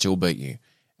anyone and I'll still beat you.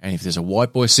 And if there's a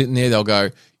white boy sitting there, they'll go,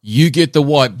 you get the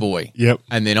white boy. Yep.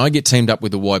 And then I get teamed up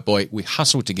with the white boy. We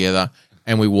hustle together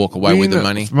and we walk away with the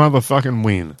money. Motherfucking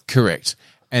win. Correct.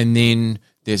 And then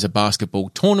there's a basketball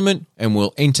tournament and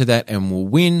we'll enter that and we'll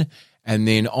win. And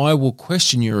then I will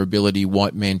question your ability,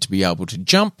 white man, to be able to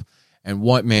jump. And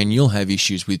white man, you'll have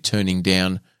issues with turning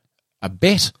down a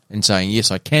bet and saying,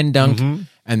 yes, I can dunk.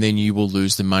 And then you will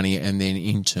lose the money and then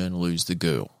in turn lose the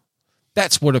girl.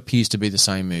 That's what appears to be the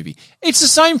same movie. It's the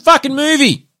same fucking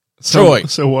movie, Troy.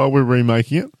 So why are we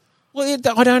remaking it? Well,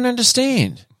 I don't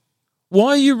understand.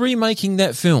 Why are you remaking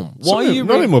that film? Why are you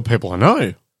not any more people I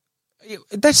know.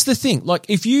 That's the thing. Like,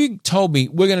 if you told me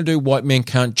we're going to do White Man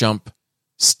Can't Jump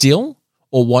still,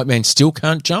 or White Man Still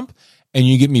Can't Jump, and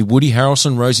you get me Woody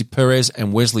Harrelson, Rosie Perez,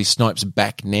 and Wesley Snipes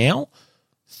back now,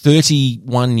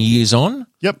 31 years on,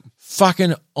 Yep.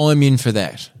 fucking I'm in for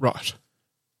that. Right.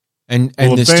 And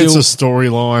We'll there's advance still the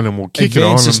storyline and we'll kick it on.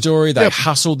 advance the story. They Yep.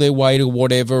 hustled their way to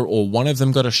whatever, or one of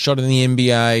them got a shot in the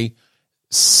NBA.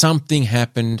 Something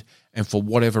happened, and for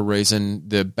whatever reason,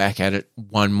 they're back at it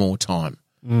one more time.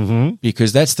 Mm-hmm.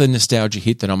 Because that's the nostalgia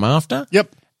hit that I'm after.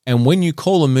 Yep. And when you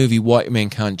call a movie White Man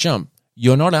Can't Jump,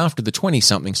 you're not after the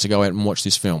 20-somethings to go out and watch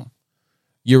this film.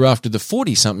 You're after the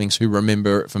 40-somethings who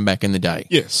remember it from back in the day.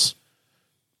 Yes.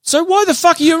 So why the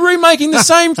fuck are you remaking the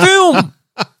same film?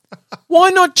 Why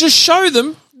not just show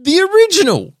them the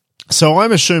original? So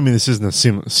I'm assuming this isn't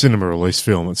a cinema release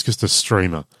film. It's just a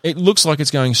streamer. It looks like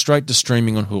it's going straight to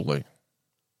streaming on Hulu.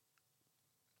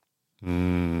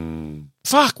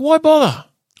 Fuck, why bother?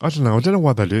 I don't know. I don't know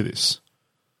why they do this.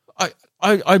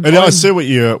 I see where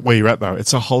you're at, though.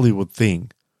 It's a Hollywood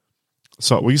thing.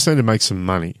 So we just need to make some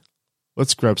money.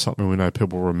 Let's grab something we know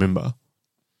people remember,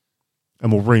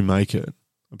 and we'll remake it.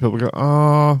 And people go,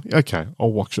 oh, okay,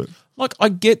 I'll watch it. Like, I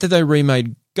get that they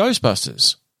remade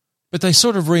Ghostbusters, but they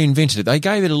sort of reinvented it. They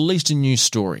gave it at least a new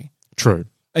story. True.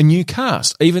 A new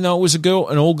cast, even though it was an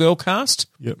all-girl cast.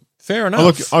 Yep. Fair enough. Oh,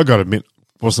 look, I got to admit,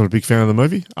 wasn't a big fan of the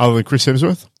movie, other than Chris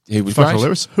Hemsworth. He was fucking great.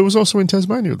 hilarious. Who was also in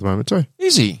Tasmania at the moment too.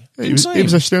 Is he? Yeah, he was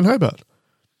actually down Hobart.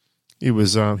 He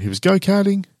was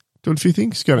go-karting, doing a few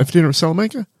things, going out for dinner at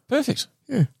Salamanca. Perfect.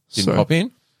 Yeah. Didn't pop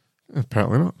in.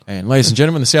 Apparently not. And ladies and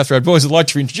gentlemen, the South Road Boys would like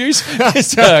to introduce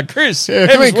Mr. Chris Yeah,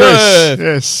 come in, Hemsworth.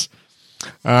 Chris.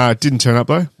 Yes. Didn't turn up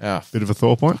though. Oh, Bit of a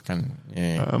Thor point.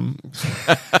 yeah.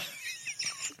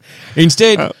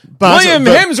 Instead, but- William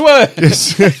but- Hemsworth.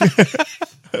 Yes.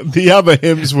 The other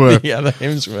Hemsworth. The other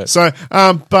Hemsworth. So,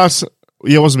 but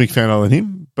yeah, I wasn't a big fan other than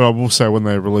him. But I will say when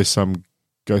they released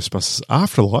Ghostbusters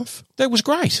Afterlife, That was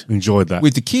great. enjoyed that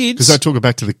With the kids. because they took it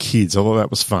back to the kids. I thought that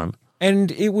was fun.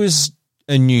 And it was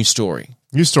a new story.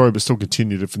 New story, but still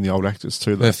continued it from the old actors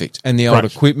too. Though. Perfect. And the old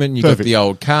Great. equipment, you Perfect. got the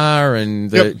old car and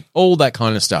Yep. all that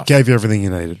kind of stuff. Gave you everything you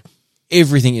needed.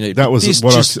 Everything you need. That was This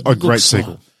what just a great looks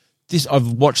sequel. like- This I've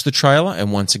watched the trailer,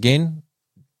 and once again,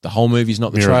 the whole movie's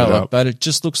not the Mirrored it trailer, up. but it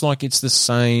just looks like it's the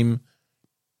same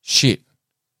shit.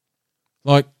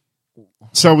 Like,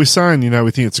 So we're saying,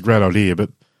 we think it's a great idea,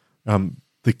 but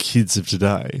the kids of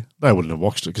today, they wouldn't have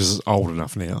watched it because it's old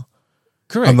enough now.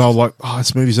 correct. And they're like, oh,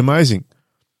 this movie's amazing.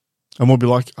 And we'll be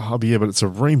like, oh, but yeah, but it's a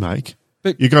remake.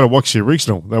 But- you got to watch the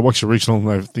original. They watch the original and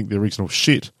they think the original's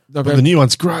shit. They'll But go- the new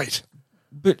one's great.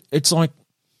 But it's like,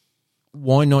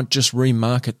 why not just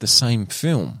remarket the same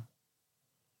film?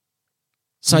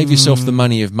 Save yourself the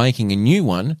money of making a new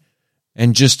one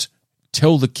and just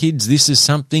tell the kids this is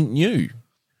something new.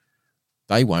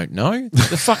 They won't know.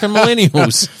 The fucking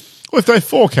millennials. Well, if they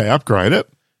 4K upgrade it,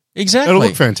 Exactly. it'll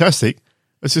look fantastic.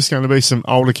 It's just going to be some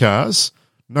older cars,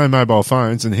 no mobile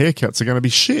phones, and haircuts are going to be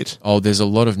shit. Oh, there's a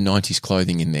lot of 90s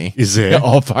clothing in there. Is there?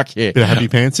 Oh, fuck yeah. Bit of happy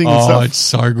pantsing and Oh, stuff. it's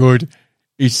so good.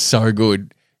 It's so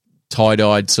good.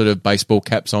 Tie-dyed sort of baseball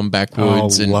caps on Oh,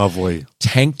 backwards and lovely.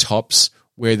 tank tops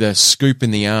where the scoop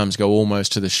in the arms go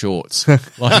almost to the shorts.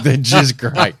 Like, they're just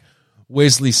great.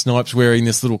 Wesley Snipes wearing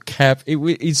this little cap.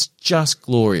 It's just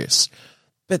glorious.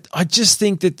 But I just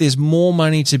think that there's more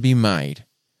money to be made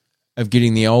of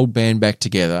getting the old band back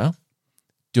together,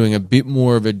 doing a bit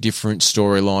more of a different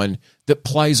storyline that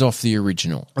plays off the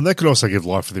original. And that could also give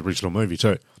life to the original movie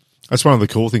too. That's one of the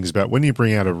cool things about when you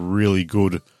bring out a really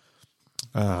good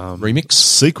Remix?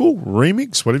 sequel,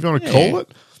 remix, whatever you want to Yeah. call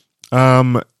it,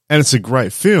 and it's a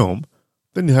great film,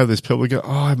 then you have these people who go, oh,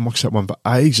 I haven't watched that one for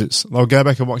ages. They'll go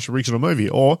back and watch the original movie.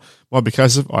 Or might be a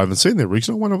case of, I haven't seen the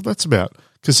original, I wonder what that's about.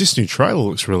 Because this new trailer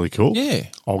looks really cool. Yeah.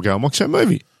 I'll go and watch that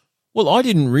movie. Well, I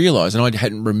didn't realise, and I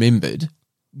hadn't remembered,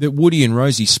 that Woody and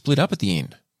Rosie split up at the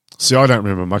end. See, I don't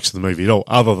remember much of the movie at all,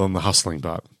 other than the hustling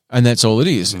part. And that's all it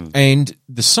is. And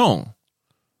the song,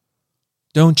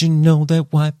 Don't You Know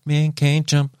That White Man Can't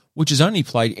Jump, which is only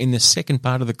played in the second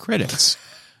part of the credits.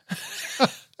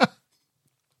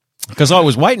 Because I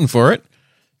was waiting for it,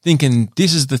 thinking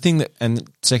this is the thing that, and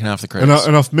second half of the credits.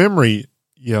 And off memory,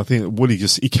 I think Woody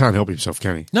he can't help himself,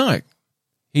 can he? No.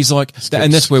 He's like,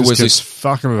 and that's where Wesley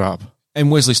fucking it up.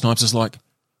 And Wesley Snipes is like,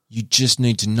 you just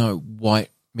need to know white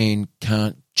men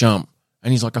can't jump.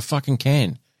 And he's like, I fucking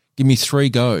can. Give me 3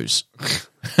 goes.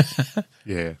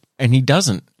 Yeah. And he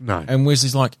doesn't. No. And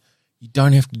Wesley's like, you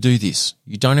don't have to do this.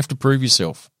 You don't have to prove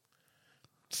yourself.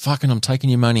 Fucking, I'm taking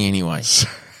your money anyway.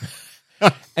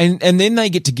 and then they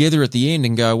get together at the end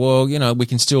and go, well, we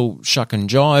can still shuck and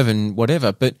jive and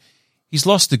whatever, but he's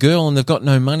lost the girl and they've got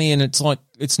no money, and it's like,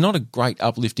 it's not a great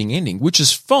uplifting ending, which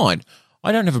is fine.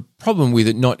 I don't have a problem with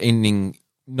it not ending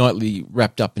nightly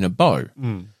wrapped up in a bow.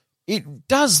 Mm. It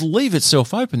does leave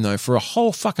itself open, though, for a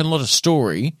whole fucking lot of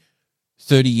story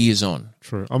 30 years on.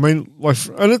 True. I mean,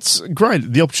 and it's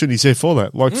great, the opportunity's there for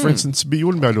that. Like, for instance, but you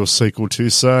wouldn't be able to do a sequel to,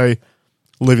 say,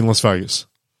 Leaving Las Vegas.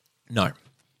 No.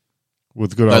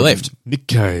 With good old Nick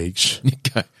Cage. Nick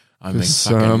Cage.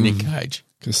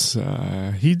 Because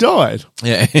he died.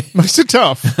 Yeah. Makes it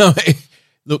tough.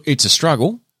 Look, it's a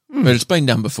struggle, but it's been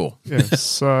done before. Yeah,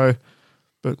 so...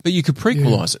 But you could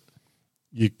prequelise it.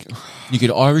 You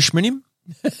could Irishman him.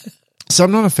 So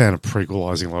I'm not a fan of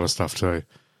prequelising a lot of stuff too.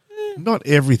 Not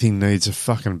everything needs a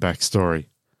fucking backstory.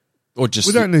 Or just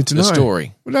we don't need to know.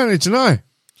 Story. We don't need to know.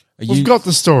 We've got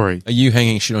the story. Are you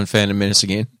hanging shit on Phantom Menace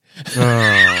again?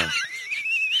 Oh.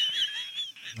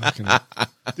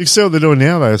 You see what they're doing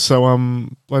now, though. So,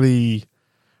 bloody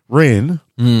Ren,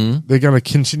 they're going to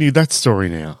continue that story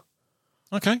now.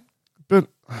 Okay. But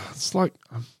it's like,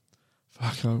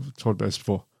 fuck, I've talked about this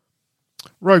before.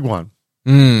 Rogue One.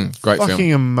 Great fucking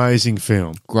film. Amazing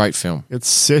film. Great film. It's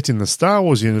set in the Star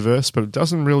Wars universe, but it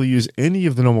doesn't really use any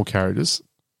of the normal characters.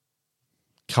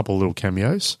 Couple little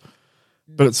cameos.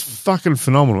 But it's fucking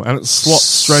phenomenal, and it slots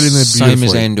straight in there beautifully. Same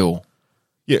as Andor.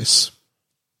 Yes.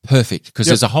 Perfect, because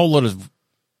there's a whole lot of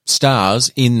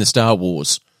stars in the Star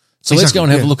Wars. So let's go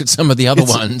and have a look at some of the other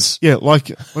ones. Yeah, like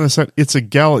when I said it's a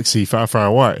galaxy far, far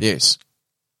away. Yes.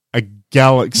 A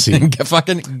galaxy.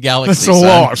 Fucking galaxy. That's a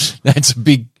lot. That's a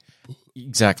big...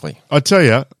 Exactly. I tell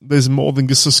you, there's more than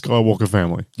just the Skywalker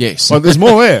family. Yes. Like, there's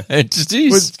more there. It just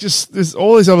is. There's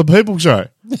all these other people, Joe.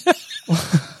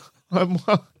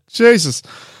 Jesus.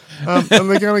 And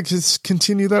they're going to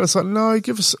continue that. It's like, no,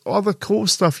 give us other cool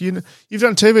stuff. You've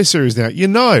done TV series now.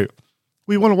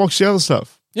 We want to watch the other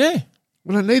stuff. Yeah.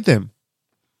 We don't need them.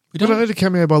 We don't need a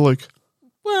cameo by Luke.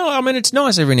 Well, I mean, it's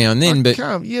nice every now and then, but...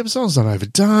 Yeah, but someone's not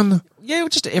overdone. Yeah,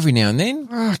 just every now and then.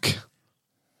 Fuck.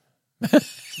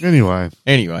 Anyway.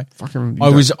 Fucking,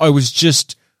 I was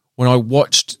just... When I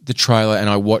watched the trailer and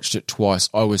I watched it twice,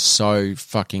 I was so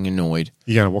fucking annoyed.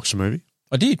 You going to watch the movie?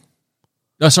 I did.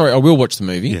 No, sorry, I will watch the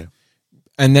movie. Yeah.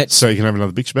 And that's... So you can have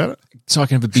another bitch about it? So I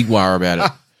can have a big war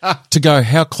about it. To go,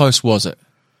 how close was it?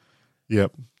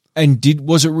 Yep. And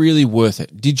was it really worth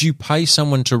it? Did you pay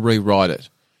someone to rewrite it?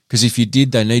 Because if you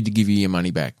did, they need to give you your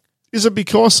money back. Is it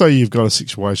because, say, you've got a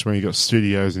situation where you've got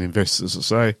studios and investors that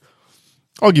say,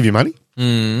 I'll give you money,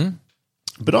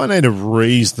 but I need a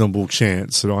reasonable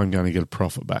chance that I'm going to get a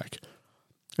profit back.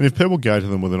 And if people go to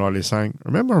them with an idea saying,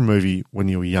 remember a movie when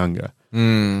you were younger,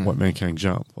 White Man Can't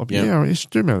Jump? I'll be, yeah, you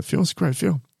should do remember the film. It's a great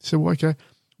film. He said, well, okay,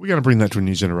 we're going to bring that to a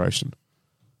new generation.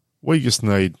 We just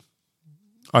need,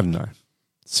 I don't know,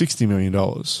 $60 million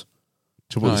to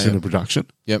put this into production.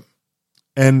 Yep.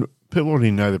 And people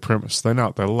already know the premise. They know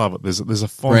it. They love it. There's a brand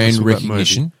fondness with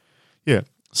recognition. That movie. Yeah.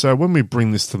 So when we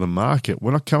bring this to the market,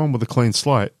 we're not coming with a clean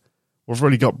slate. We've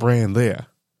already got brand there.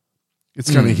 It's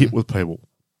going to hit with people.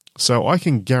 So I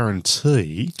can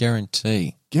guarantee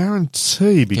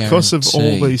because of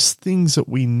all these things that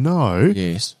we know,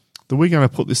 yes, that we're going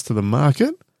to put this to the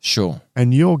market. Sure.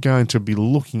 And you're going to be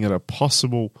looking at a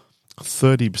possible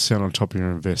 30% on top of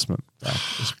your investment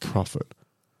as profit.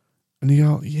 And you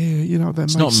go, yeah, that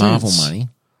makes sense. It's not Marvel money.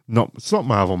 It's not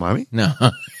Marvel money. No.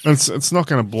 It's not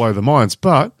going to blow the minds,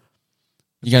 but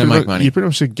you're going to make money. You pretty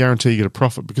much should guarantee you get a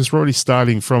profit because we're already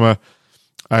starting from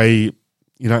a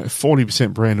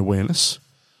 40% brand awareness,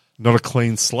 not a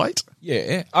clean slate.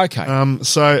 Yeah, okay.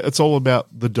 So it's all about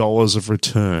the dollars of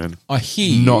return. I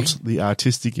hear not the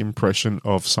artistic impression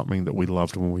of something that we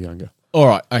loved when we were younger. All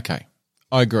right, okay.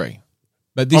 I agree.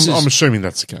 But I'm assuming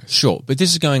that's the case. Sure, but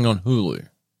this is going on Hulu.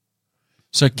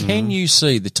 So can you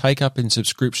see the take-up in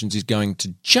subscriptions is going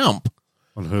to jump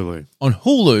on Hulu? On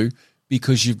Hulu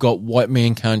because you've got White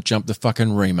Man Can't Jump, the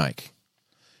fucking remake.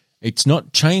 It's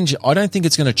not change. I don't think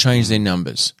it's going to change their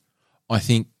numbers. I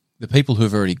think the people who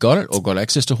have already got it or got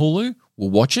access to Hulu will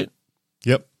watch it.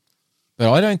 Yep.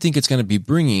 But I don't think it's going to be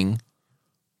bringing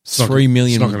 3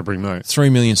 million. It's not going to bring no 3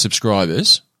 million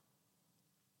subscribers.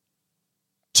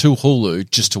 to Hulu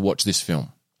just to watch this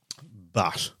film.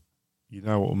 But you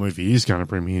know what movie is going to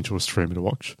bring me into a streamer to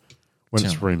watch when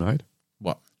it's remade?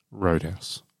 What?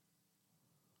 Roadhouse.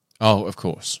 Oh, of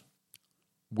course.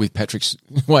 With Patrick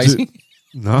Swayze.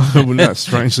 No, well, no,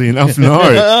 strangely enough,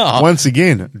 no. Once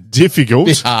again, difficult.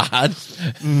 Bit hard.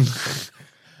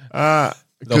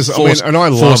 Because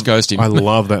Force Ghost him. I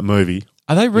love that movie.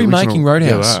 Are they remaking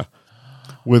Roadhouse? Yeah,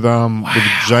 with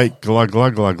Jake Glug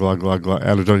out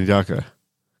of Donnie Darko.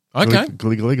 Okay.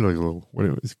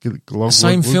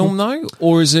 Same film though,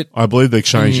 or is it? I believe they're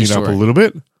changing it up a little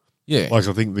bit. Yeah, like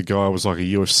I think the guy was like a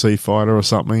UFC fighter or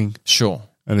something. Sure.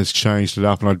 And it's changed it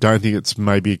up, and I don't think it's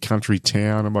maybe a country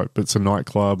town, but it's a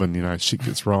nightclub, and shit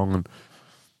gets wrong.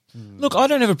 And look, I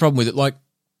don't have a problem with it. Like,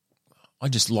 I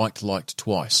just liked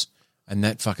twice, and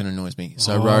that fucking annoys me.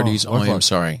 So, roadies, I am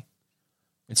sorry.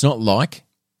 It's not like,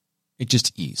 it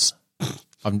just is.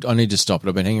 I need to stop it.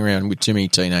 I've been hanging around with too many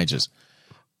teenagers,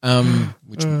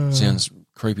 which sounds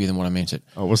creepier than what I meant it.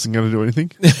 I wasn't going to do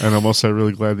anything, and I'm also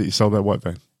really glad that you sold that white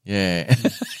van. Yeah.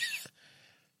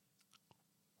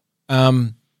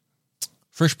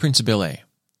 Fresh Prince of Bel-Air.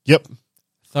 Yep.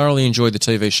 Thoroughly enjoyed the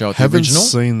TV show at the Haven't original.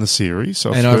 Seen the series.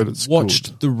 I've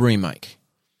watched the remake.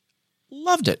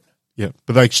 Loved it. Yeah,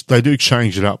 but they do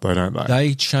change it up though, don't they?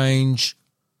 They change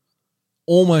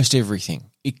almost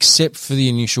everything except for the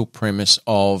initial premise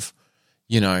of,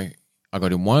 I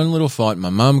got in one little fight, my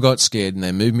mum got scared and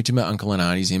they moved me to my uncle and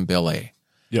auntie's in Bel-Air.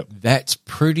 Yep. That's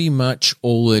pretty much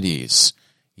all it is.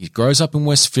 He grows up in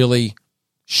West Philly.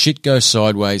 Shit goes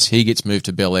sideways. He gets moved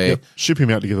to Bel-Air. Yep. Ship him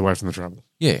out to get away from the trouble.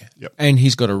 Yeah. Yep. And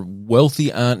he's got a wealthy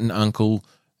aunt and uncle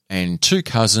and 2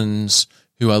 cousins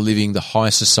who are living the high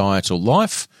societal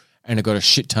life and have got a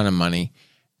shit ton of money.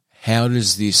 How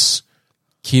does this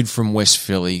kid from West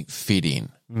Philly fit in?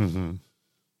 Mm-hmm.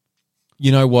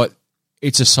 You know what?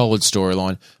 It's a solid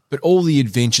storyline, but all the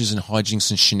adventures and hijinks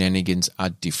and shenanigans are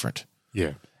different.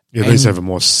 Yeah. Yeah, these have a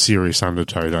more serious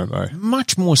undertow, don't they?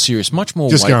 Much more serious, much more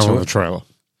just weight going to on it. The trailer.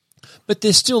 But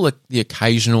there's still the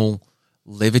occasional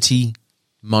levity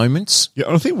moments. Yeah,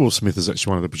 I think Will Smith is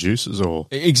actually one of the producers or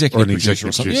executive an producer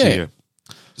or something. Yeah.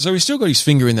 So he's still got his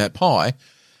finger in that pie.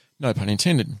 No pun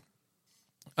intended.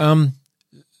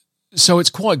 So it's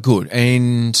quite good.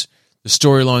 And the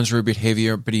storylines are a bit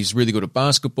heavier, but he's really good at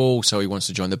basketball, so he wants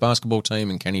to join the basketball team,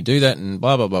 and can he do that? And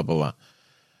blah, blah, blah, blah, blah.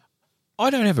 I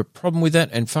don't have a problem with that,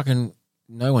 and fucking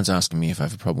no one's asking me if I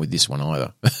have a problem with this one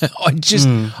either. I'm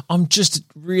just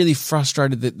really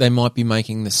frustrated that they might be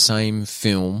making the same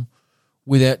film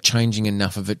without changing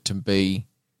enough of it to be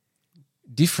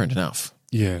different enough.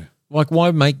 Yeah. Like,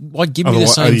 why give me the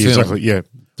same film? Exactly, yeah.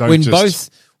 When both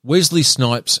Wesley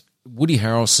Snipes, Woody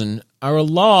Harrelson are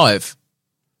alive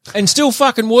and still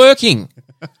fucking working.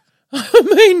 I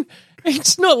mean,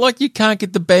 it's not like you can't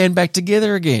get the band back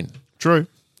together again. True.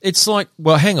 It's like,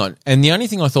 well, hang on. And the only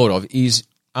thing I thought of is,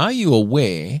 are you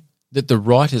aware that the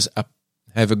writers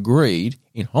have agreed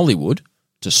in Hollywood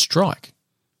to strike?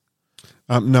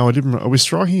 No, I didn't. Are we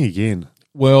striking again?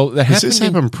 Well, that happened. This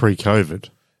happened pre-COVID.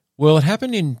 Well, it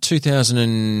happened in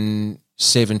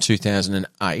 2007,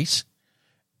 2008.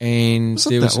 And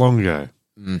Wasn't that long ago?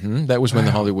 Mm-hmm, that was when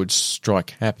the Hollywood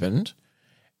strike happened.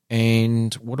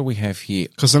 And what do we have here?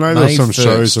 Because I know there's some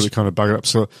shows that are kind of bugged up.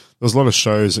 So there's a lot of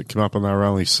shows that come up and they were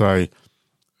only, say,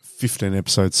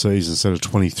 15-episode seasons instead of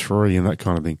 23 and that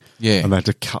kind of thing. Yeah. And they had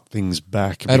to cut things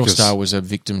back. Battlestar was a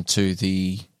victim to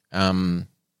the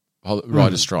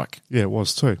writer's strike. Yeah, it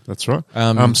was too. That's right.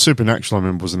 Supernatural, I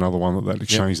remember, was another one that they had to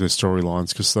change their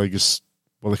storylines because they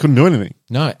couldn't do anything.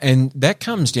 No, and that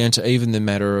comes down to even the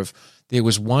matter of there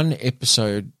was one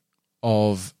episode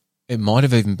of, it might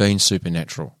have even been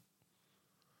Supernatural,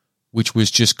 which was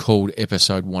just called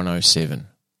episode 107.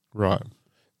 Right.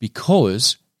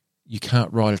 Because you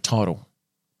can't write a title.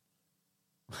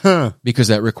 Huh. Because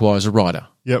that requires a writer.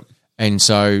 Yep. And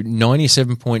so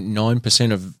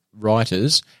 97.9% of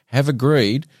writers have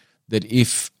agreed that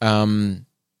if the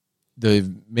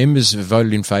members have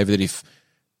voted in favour that if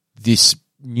this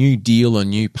new deal and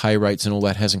new pay rates and all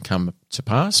that hasn't come to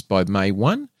pass by May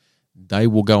 1, they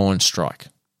will go on strike.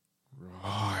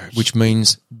 Right. Which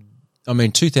means,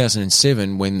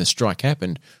 2007 when the strike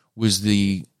happened was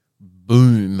the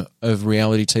boom of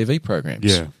reality TV programs.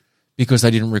 Yeah. Because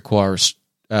they didn't require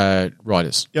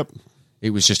writers. Yep. It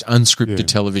was just unscripted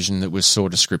television that was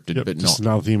sort of scripted, but just not.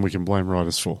 Another thing we can blame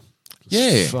writers for.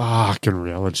 Yeah. Fucking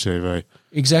reality TV.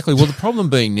 Exactly. Well, the problem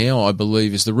being now, I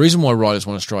believe, is the reason why writers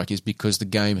want to strike is because the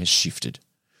game has shifted.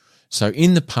 So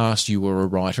in the past, you were a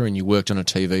writer and you worked on a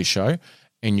TV show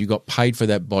and you got paid for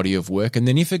that body of work. And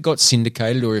then if it got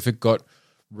syndicated or if it got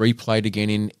replayed again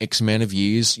in X amount of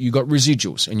years, you got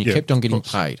residuals and you Yeah, kept on of getting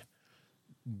course. paid.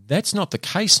 That's not the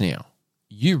case now.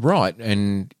 You write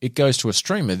and it goes to a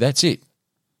streamer. That's it.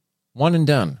 One and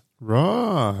done.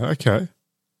 Right. Okay.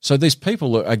 So these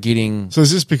people are getting... So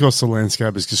is this because the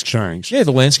landscape has just changed? Yeah,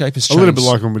 the landscape has A changed. little bit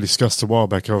like when we discussed a while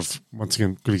back of, once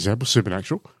again, good example,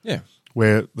 Supernatural, Yeah.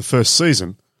 where the first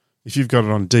season, if you've got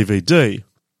it on DVD,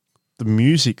 the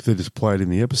music that is played in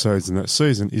the episodes in that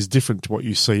season is different to what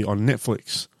you see on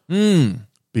Netflix.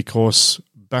 Because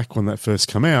back when that first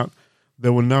came out,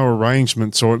 there were no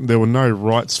arrangements or there were no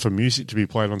rights for music to be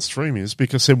played on streamers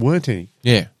because there weren't any.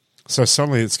 Yeah. So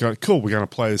suddenly it's going, cool, we're going to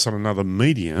play this on another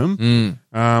medium.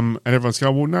 And everyone's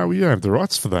going, well, no, we don't have the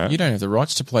rights for that. You don't have the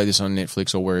rights to play this on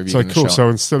Netflix or wherever So you're going cool. to show So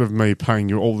it. instead of me paying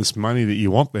you all this money that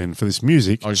you want then for this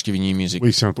music, I'll just give you new music. we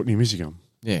just going to put new music on.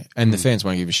 Yeah. And the fans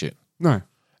won't give a shit. No.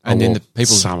 And then the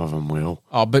people... Some of them will.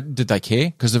 Oh, but did they care?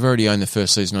 Because they've already owned the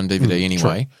first season on DVD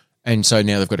anyway. And so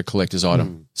now they've got a collector's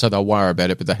item. So they'll worry about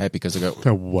it, but they're happy because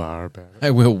Don't worry about it. they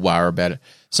will worry about it.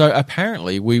 So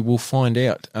apparently we will find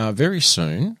out very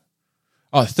soon.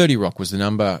 Oh, 30 Rock was the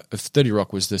number. 30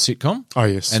 Rock was the sitcom. Oh,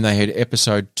 yes. And they had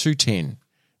episode 210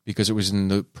 because it was in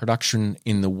the production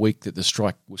in the week that the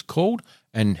strike was called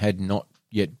and had not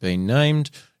yet been named.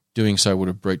 Doing so would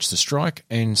have breached the strike.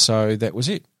 And so that was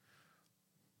it.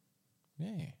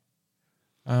 Yeah.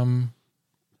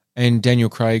 And Daniel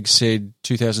Craig said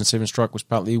 2007 strike was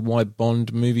partly why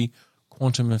Bond movie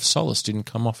Quantum of Solace didn't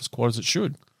come off as quite as it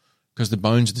should because the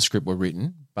bones of the script were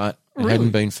written, but it hadn't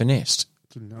been finessed.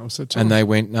 Didn't know it was that time. And they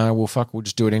went, no, well, fuck, we'll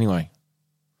just do it anyway.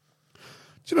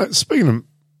 Do you know, speaking of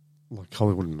like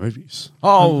Hollywood movies,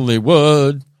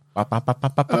 Hollywood. I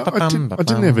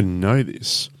didn't ever know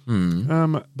this,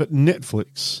 but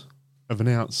Netflix have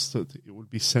announced that it would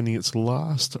be sending its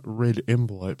last red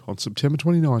envelope on September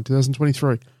 29,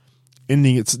 2023,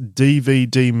 ending its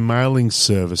DVD mailing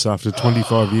service after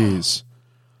 25 years.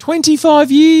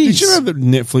 25 years. Did you know that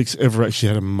Netflix ever actually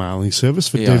had a mailing service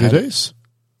for Yeah, I had DVDs?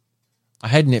 I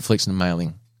had Netflix and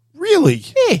mailing. Really?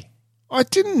 Yeah. I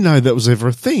didn't know that was ever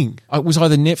a thing. It was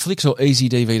either Netflix or Easy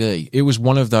DVD. It was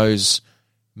one of those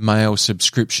mail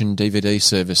subscription DVD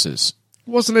services.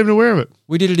 Wasn't even aware of it.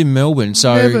 We did it in Melbourne.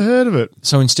 So Never heard of it.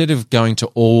 So instead of going to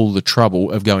all the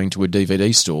trouble of going to a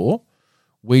DVD store,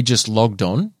 we just logged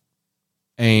on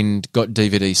and got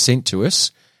DVDs sent to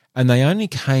us, and they only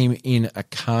came in a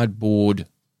cardboard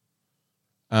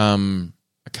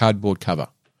cover.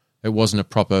 It wasn't a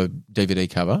proper DVD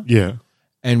cover. Yeah.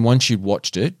 And once you'd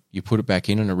watched it, you put it back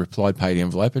in a reply paid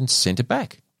envelope and sent it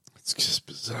back. It's just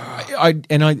bizarre.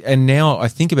 And now I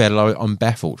think about it, I'm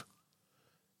baffled.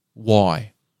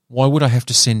 Why? Why would I have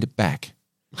to send it back?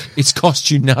 It's cost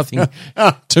you nothing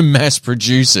to mass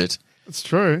produce it. It's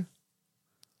true.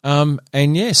 And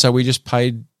yeah, so we just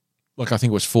paid, like I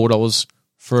think it was $4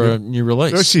 for a new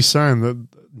release. They're actually saying that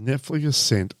Netflix has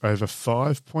sent over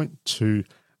 5.2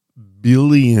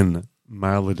 billion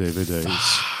mailer DVDs.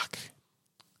 Fuck.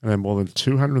 And then more than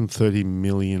 230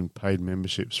 million paid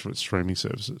memberships for its streaming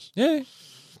services. Yeah.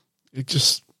 It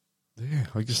just,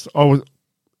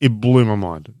 it blew my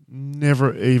mind.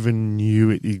 Never even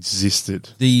knew it existed.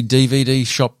 The DVD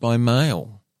shop by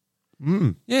mail.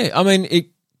 Mm. Yeah, I mean, it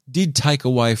did take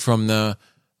away from the,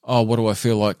 what do I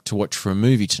feel like to watch for a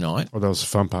movie tonight? Well, that was the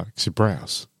fun part, because you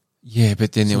browse. Yeah,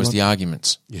 but then there was the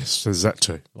arguments. Yes, there's that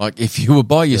too. Like, if you were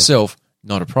by yourself,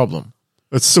 not a problem.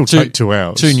 It still take 2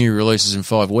 hours. 2 new releases in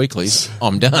 5 weeklies,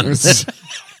 I'm done.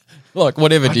 Like,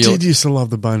 whatever I deal. did used to love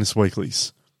the bonus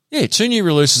weeklies. Yeah, 2 new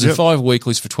releases in Yep. 5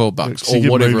 weeklies for $12 So you or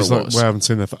get whatever it movies was. Like, wow, I haven't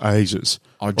seen that for ages.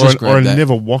 I just or grabbed I that.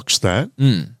 never watched that.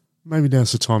 Mm. Maybe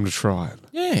now's the time to try it.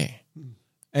 Yeah.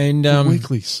 And,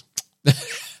 Weeklies.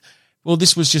 well,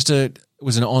 this was just it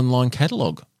was an online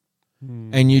catalogue.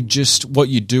 And what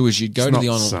you'd do is you'd go It's to not the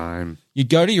the online, same. you'd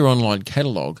go to your online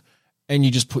catalogue and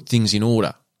you just put things in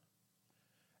order.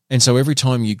 And so every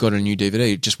time you got a new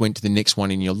DVD, it just went to the next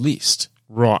one in your list.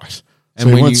 Right. And So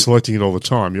you when weren't you- selecting it all the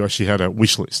time. You actually had a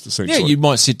wish list, Yeah, essentially. you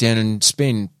might sit down and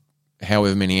spend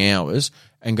however many hours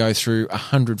and go through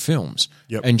 100 films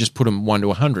Yep. and just put them 1 to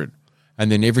 100.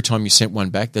 And then every time you sent one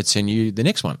back, they'd send you the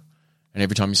next one. And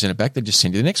every time you sent it back, they'd just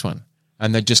send you the next one.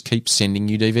 And they'd just keep sending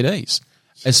you DVDs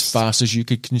as fast as you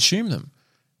could consume them.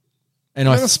 And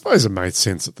I suppose it made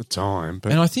sense at the time.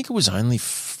 But I think it was only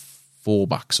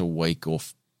 $4 a week or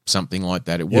something like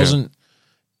that. It Yeah.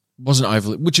 wasn't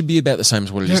overly, which would be about the same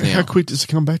as what it is now. how quick does it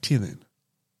come back to you then?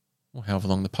 Well, however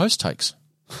long the post takes.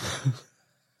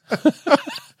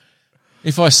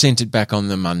 If I sent it back on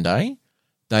the Monday,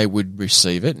 they would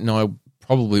receive it, and I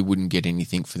probably wouldn't get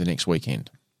anything for the next weekend.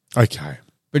 Okay.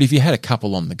 But if you had a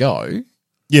couple on the go,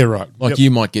 Yeah, right. Like Yep.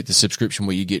 you might get the subscription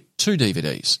where you get 2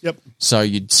 DVDs. Yep. So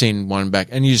you'd send one back,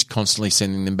 and you're just constantly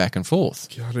sending them back and forth.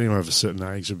 God, I don't even have a certain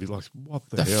age. I'd be like, what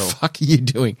the The hell? fuck are you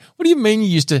doing? What do you mean you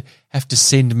used to have to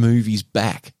send movies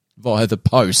back via the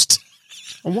post?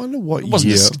 I wonder what It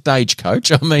wasn't year. a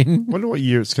stagecoach. I mean, I wonder what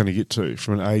year it's going to get to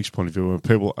from an age point of view when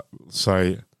people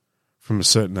say from a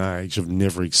certain age have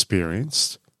never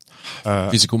experienced.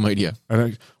 physical media.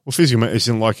 And physical is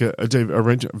in like a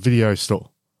video store.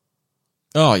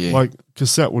 Oh, yeah. Like,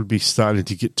 because that would be starting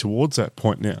to get towards that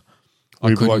point now. I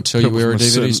We'd be couldn't like, tell you people where a from DVD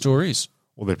certain- store is.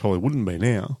 Well, there probably wouldn't be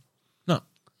now. No.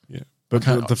 Yeah. But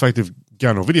Okay. the fact of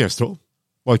going to a video store,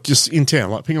 like just in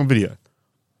town, like ping on video,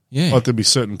 Yeah. like there'd be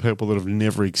certain people that have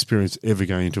never experienced ever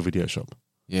going into a video shop.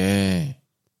 Yeah.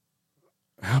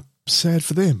 How sad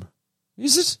for them.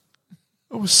 Is it?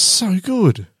 It was so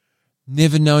good.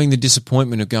 Never knowing the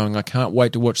disappointment of going, I can't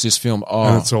wait to watch this film. Oh,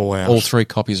 And it's all out. All 3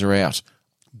 copies are out.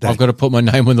 That- I've got to put my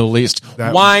name on the list.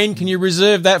 That- Wayne, can you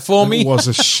reserve that for me? It was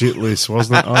a shit list,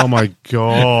 wasn't it? Oh, my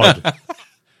God.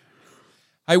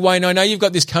 Hey, Wayne, I know you've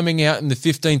got this coming out on the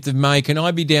 15th of May. Can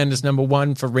I be down as number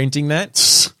 1 for renting that?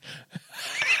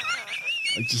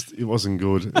 It wasn't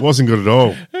good. It wasn't good at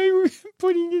all.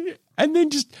 Putting it, and then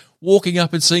just walking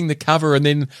up and seeing the cover, and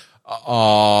then,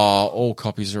 all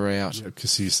copies are out.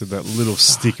 Because you said that little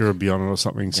sticker would be on it or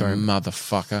something You saying,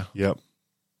 motherfucker. yep.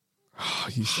 Oh,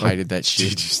 you Hated that shit.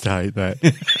 Did you hate that?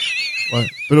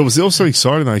 But it was also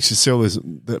exciting though. You see all those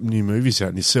that new movies out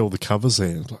and you see all the covers there.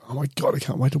 And it's like, oh my God, I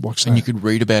can't wait to watch that. And you could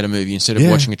read about a movie instead of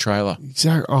Yeah. watching a trailer.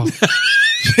 Exactly. Oh,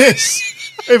 yes.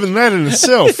 Even that in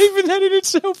itself. Even that in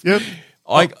itself. Yep.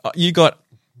 You got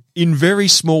in very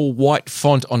small white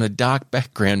font on a dark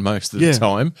background most of the Yeah.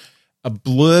 time a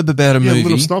blurb about a Yeah, movie,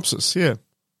 little synopsis. Yeah.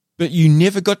 but you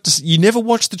never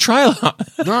watched the trailer.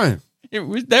 No.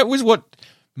 That was what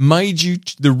made you.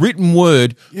 The written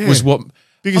word Yeah. was what.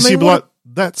 Because I mean, you'd be what- like,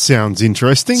 that sounds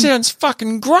interesting. Sounds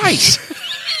fucking great.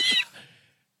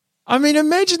 I mean,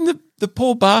 imagine the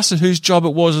poor bastard whose job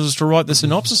it was to write the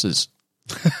synopsises.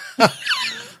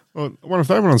 Well, I wonder if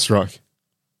they went on strike.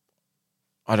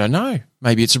 I don't know.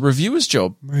 Maybe it's a reviewer's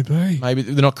job. Maybe. Maybe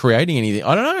they're not creating anything.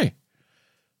 I don't know.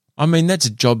 I mean, that's a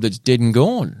job that's dead and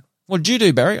gone. What did you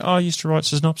do, Barry? I used to write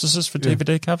synopsises for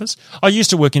DVD covers. I used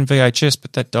to work in VHS,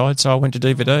 but that died, so I went to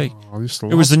DVD. I used to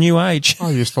It was the new age.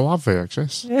 I used to love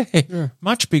VHS. Yeah.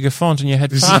 Much bigger font, and you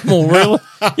had far more real.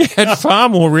 You had far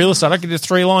more real estate. I could do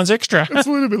 3 lines extra. It's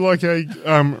a little bit like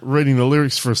reading the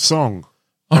lyrics for a song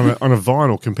on a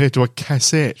vinyl compared to a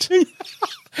cassette.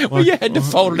 Well, you had to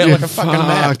fold it out like a fucking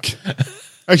map.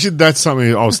 Actually, that's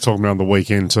something I was talking about on the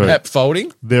weekend too. Map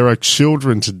folding. There are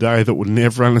children today that would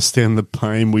never understand the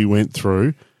pain we went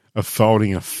through of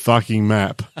folding a fucking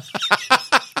map.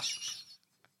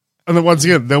 And then once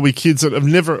again, there'll be kids that have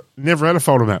never had a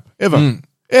folder map. Ever.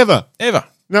 Ever.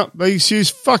 No, they used to use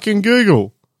fucking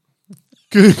Google.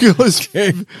 Google is...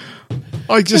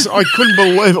 I couldn't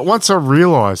believe it. Once I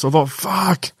realised, I thought,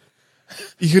 fuck,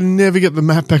 you can never get the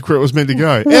map back where it was meant to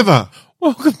go. Ever.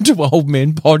 Welcome to Old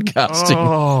Men Podcasting,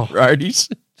 Oh.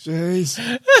 roadies.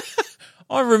 Jeez.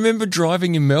 I remember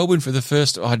driving in Melbourne for the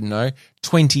first,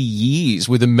 20 years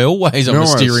with a Melways on the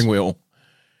Melways. steering wheel.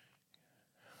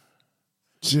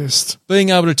 Just... Being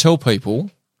able to tell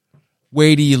people,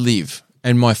 where do you live?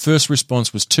 And my first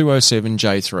response was 207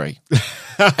 J3.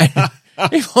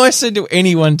 And if I said to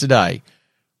anyone today,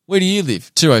 where do you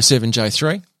live? 207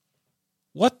 J3.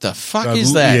 What the fuck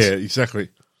is that? Yeah, exactly.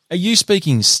 Are you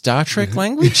speaking Star Trek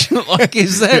language? Like,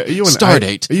 is that Are you an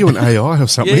Stardate? Are you an AI or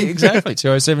something? Yeah, exactly.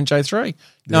 207 J3.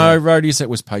 No, roadies, that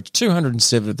was page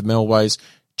 207 of the Melways,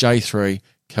 J3,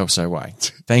 Kelso Way.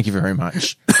 Thank you very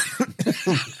much.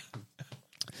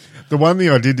 The one thing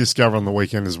I did discover on the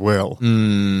weekend as well,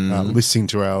 listening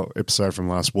to our episode from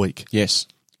last week, Yes.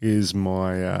 is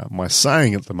my my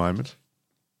saying at the moment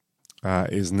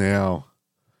is now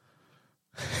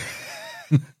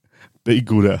be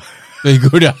gooder. Be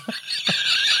gooder.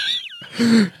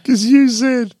 Because you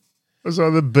said it was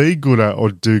either be gooder or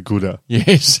do gooder.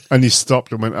 Yes. And you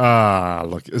stopped and went,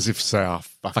 look, as if to say,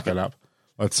 fuck that up.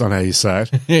 That's not how you say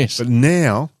it. Yes. But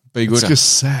now, Be it's gooder.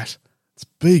 just sat. It's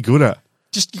be gooder.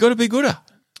 Just, you got to be gooder.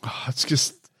 Oh, it's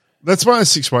just, that's one of the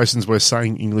situations where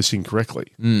saying English incorrectly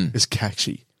is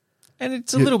catchy. And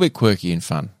it's a little bit quirky and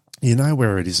fun. You know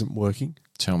where it isn't working?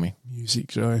 Tell me. Music,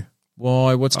 Joe.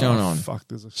 Why? What's going on? Fuck,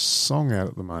 there's a song out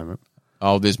at the moment.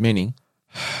 Oh, there's many.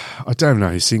 I don't know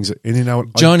who sings it. And you know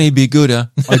what? Johnny Be Gooder.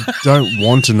 I don't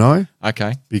want to know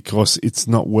Okay. because it's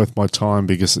not worth my time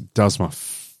because it does my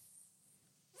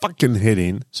fucking head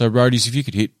in. So, roadies, if you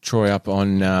could hit Troy up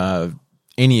on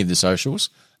any of the socials,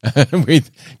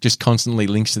 with just constantly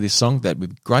links to this song, that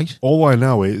would be great. All I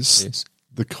know is Yes.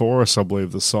 the chorus, I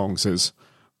believe, the song says,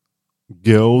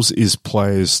 "Girls is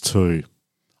players too."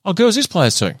 Oh, girls is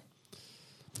players too.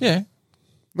 Yeah.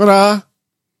 Nah,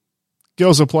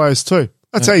 girls are players too.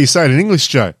 That's how you say it in English,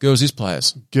 Joe. Girls is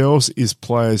players. Girls is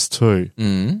players too.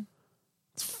 Mm.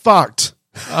 It's fucked.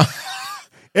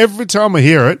 Every time I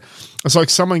hear it, it's like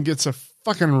someone gets a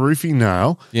fucking roofing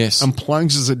nail Yes. and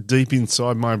plunges it deep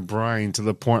inside my brain to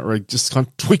the point where it just kind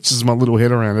of twitches my little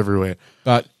head around everywhere.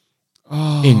 But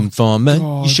informer,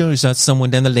 you sure it's not someone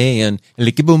down the lane,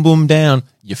 lick a boom boom down.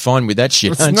 You're fine with that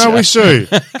shit, It's aren't no you? issue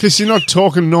because you're not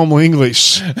talking normal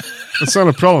English. It's not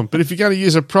a problem. But if you're going to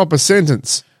use a proper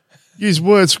sentence, use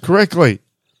words correctly.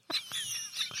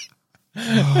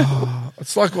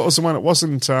 It's like, what was the one? It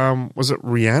wasn't, was it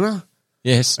Rihanna?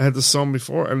 Yes. I had the song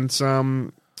before, and it's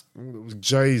it was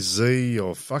Jay-Z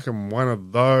or fucking one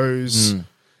of those.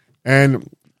 And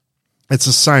it's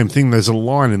the same thing. There's a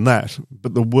line in that,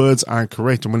 but the words aren't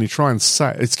correct. And when you try and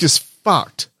say it, it's just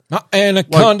fucked. My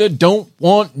anaconda don't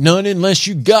want none unless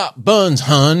you got buns,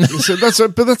 hun. So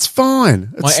but that's fine.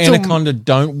 It's My still- anaconda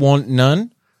don't want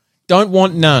none. Don't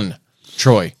want none,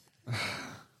 Troy.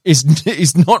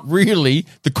 Is not really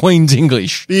the Queen's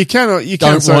English. But you can't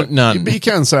Don't say, want none. But you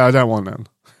can say, I don't want none.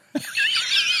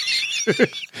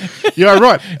 You're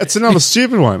right. It's another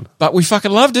stupid one. But we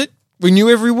fucking loved it. We knew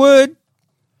every word.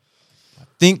 I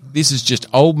think this is just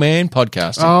old man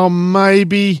podcasting. Oh,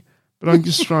 maybe. But I'm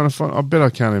just trying to find. I bet I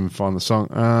can't even find the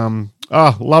song.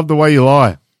 Love the Way You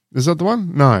Lie. Is that the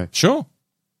one? No. Sure.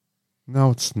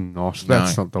 No, it's not.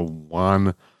 That's not the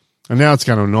one. And now it's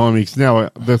going to annoy me because now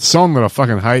the song that I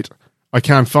fucking hate, I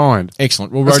can't find.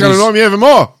 Excellent. Well, It's going to annoy me even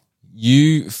more.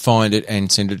 you find it and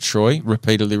send it to Troy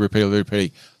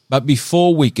repeatedly. But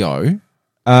before we go,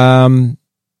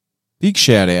 big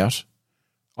shout out.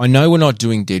 I know we're not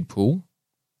doing Deadpool.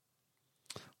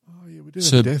 Oh, yeah, we did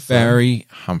To have Death, though. Barry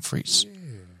Humphries.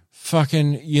 Yeah.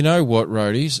 Fucking, you know what,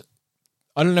 roadies?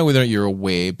 I don't know whether you're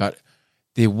aware, but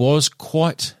there was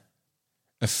quite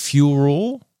a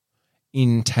furore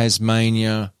in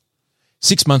Tasmania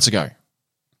 6 months ago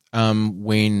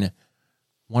when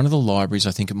one of the libraries,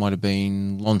 I think it might have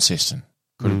been Launceston,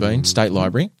 could have been, State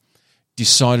Library,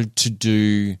 decided to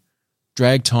do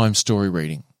drag time story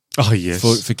reading Oh, yes.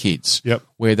 for kids. Yep.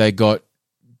 Where they got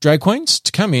drag queens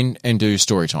to come in and do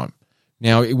story time.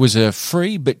 Now, it was a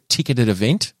free but ticketed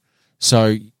event,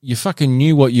 so you fucking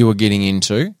knew what you were getting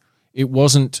into. It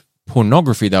wasn't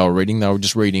pornography they were reading. They were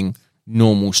just reading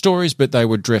normal stories, but they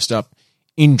were dressed up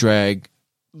in drag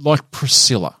like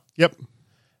Priscilla. Yep.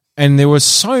 And there were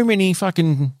so many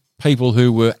fucking people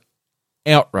who were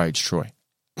outraged, Troy.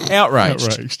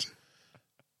 Outraged.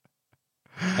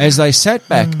 As they sat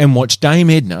back and watched Dame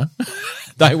Edna,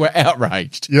 they were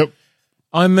outraged. Yep.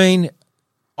 I mean,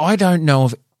 I don't know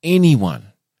of anyone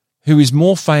who is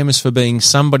more famous for being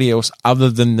somebody else other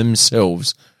than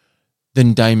themselves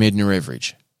than Dame Edna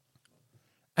Everage.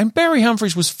 And Barry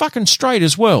Humphries was fucking straight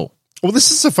as well. Well,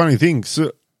 this is a funny thing.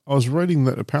 So I was reading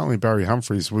that apparently Barry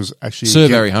Humphries was actually Sir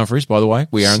Barry Humphries, by the way,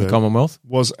 we are in the Sir. Commonwealth.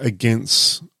 was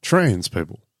against trans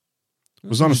people.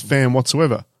 Was not a fan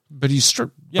whatsoever. But he's,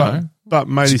 know, But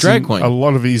made he's a drag queen. a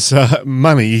lot of his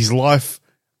money, his lifestyle,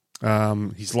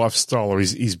 or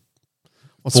his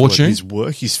what's the word? Fortune? His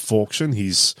work, his fortune,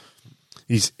 his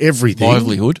everything,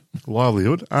 livelihood.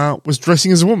 was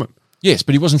dressing as a woman. Yes,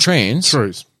 but he wasn't trans.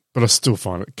 True, but I still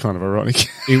find it kind of ironic.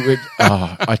 It would,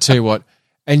 I tell you what.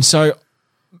 And so,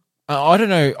 I don't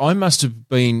know,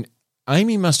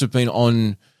 Amy must have been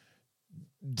on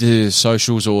the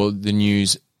socials or the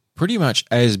news pretty much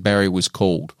as Barry was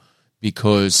called,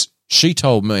 because she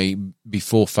told me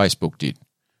before Facebook did.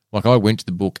 Like, I went to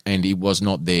the book and it was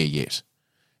not there yet.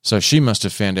 So she must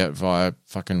have found out via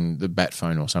fucking the bat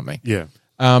phone or something. Yeah.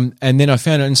 And then I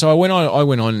found it, and so I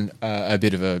went on a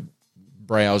bit of a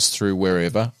browse through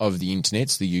wherever of the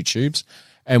internets, the YouTubes,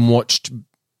 and watched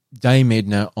Dame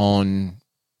Edna on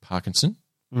Parkinson.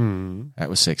 That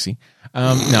was sexy.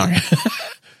 No.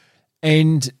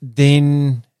 And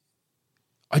then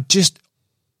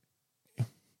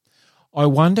I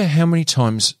wonder how many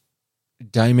times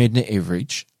Dame Edna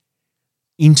Everage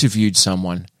interviewed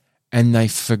someone and they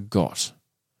forgot.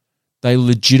 They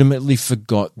legitimately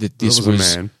forgot that this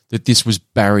was a man. that this was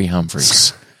Barry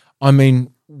Humphries. I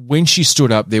mean, when she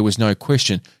stood up, there was no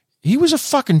question. He was a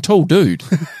fucking tall dude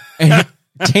and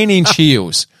 10-inch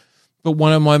heels. But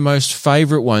one of my most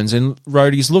favourite ones, and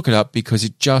roadies, look it up because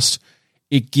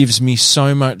it gives me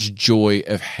so much joy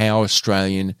of how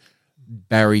Australian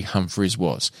Barry Humphries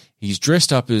was. He's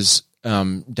dressed up as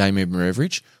Dame Edna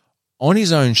Everage on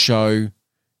his own show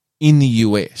in the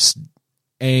US.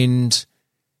 and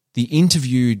the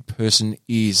interviewed person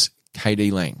is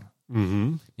KD Lang.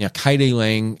 Mm-hmm. Now, KD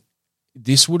Lang,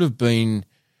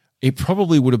 it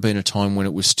probably would have been a time when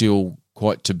it was still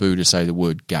quite taboo to say the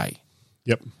word gay.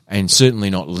 Yep. And certainly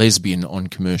not lesbian on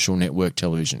commercial network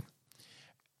television.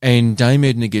 And Dame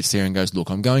Edna gets there and goes, look,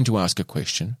 I'm going to ask a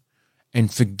question,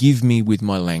 and forgive me with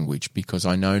my language because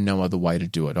I know no other way to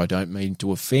do it. I don't mean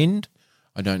to offend.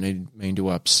 I don't mean to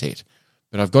upset.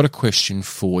 But I've got a question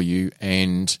for you,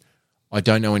 and I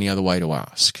don't know any other way to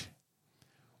ask.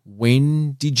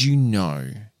 When did you know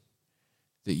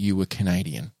that you were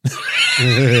Canadian?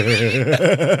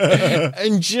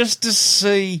 And just to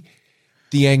see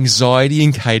the anxiety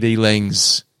in KD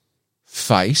Lang's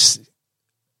face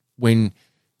when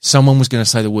someone was going to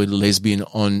say the word lesbian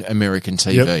on American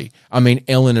TV. Yep. I mean,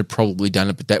 Ellen had probably done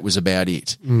it, but that was about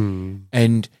it. Mm.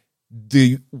 And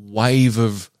the wave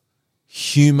of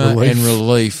humour and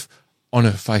relief on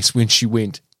her face when she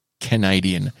went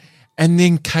Canadian. And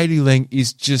then KD Lang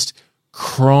is just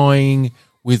crying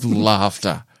with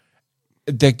laughter.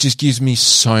 That just gives me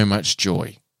so much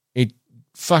joy. It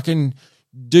fucking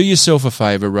do yourself a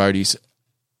favour, roadies.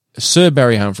 Sir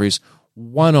Barry Humphries,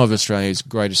 one of Australia's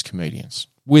greatest comedians.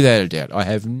 Without a doubt. I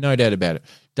have no doubt about it.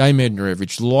 Dame Edna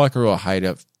Everage, like her or hate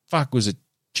her, was a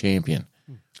champion.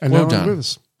 And well no done. With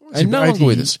us. And no longer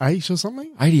with us. 88 or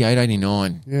something? 88,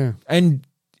 89. Yeah. And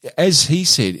as he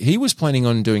said, he was planning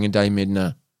on doing a Dame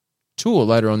Edna tour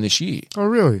later on this year. Oh,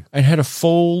 really? And had a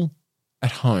fall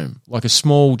at home, like a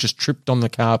small, just tripped on the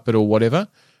carpet or whatever,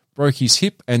 broke his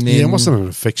hip, and then it wasn't an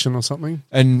infection or something,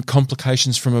 and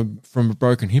complications from a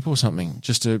broken hip or something.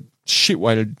 Just a shit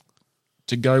way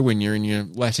to go when you're in your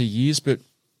latter years. But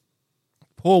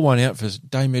pour one out for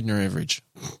Dame Edna Everage.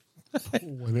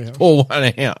 Pour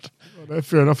one out. Oh, no,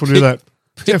 fair enough. We'll do that.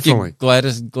 Definitely.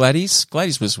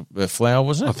 Gladys was a flower,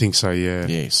 wasn't it? I think so. Yeah.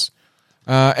 Yes.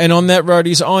 And on that,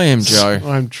 roadies, I am Joe.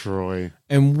 I'm Troy.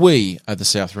 And we are the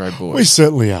South Road Boys. We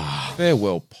certainly are.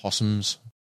 Farewell, possums.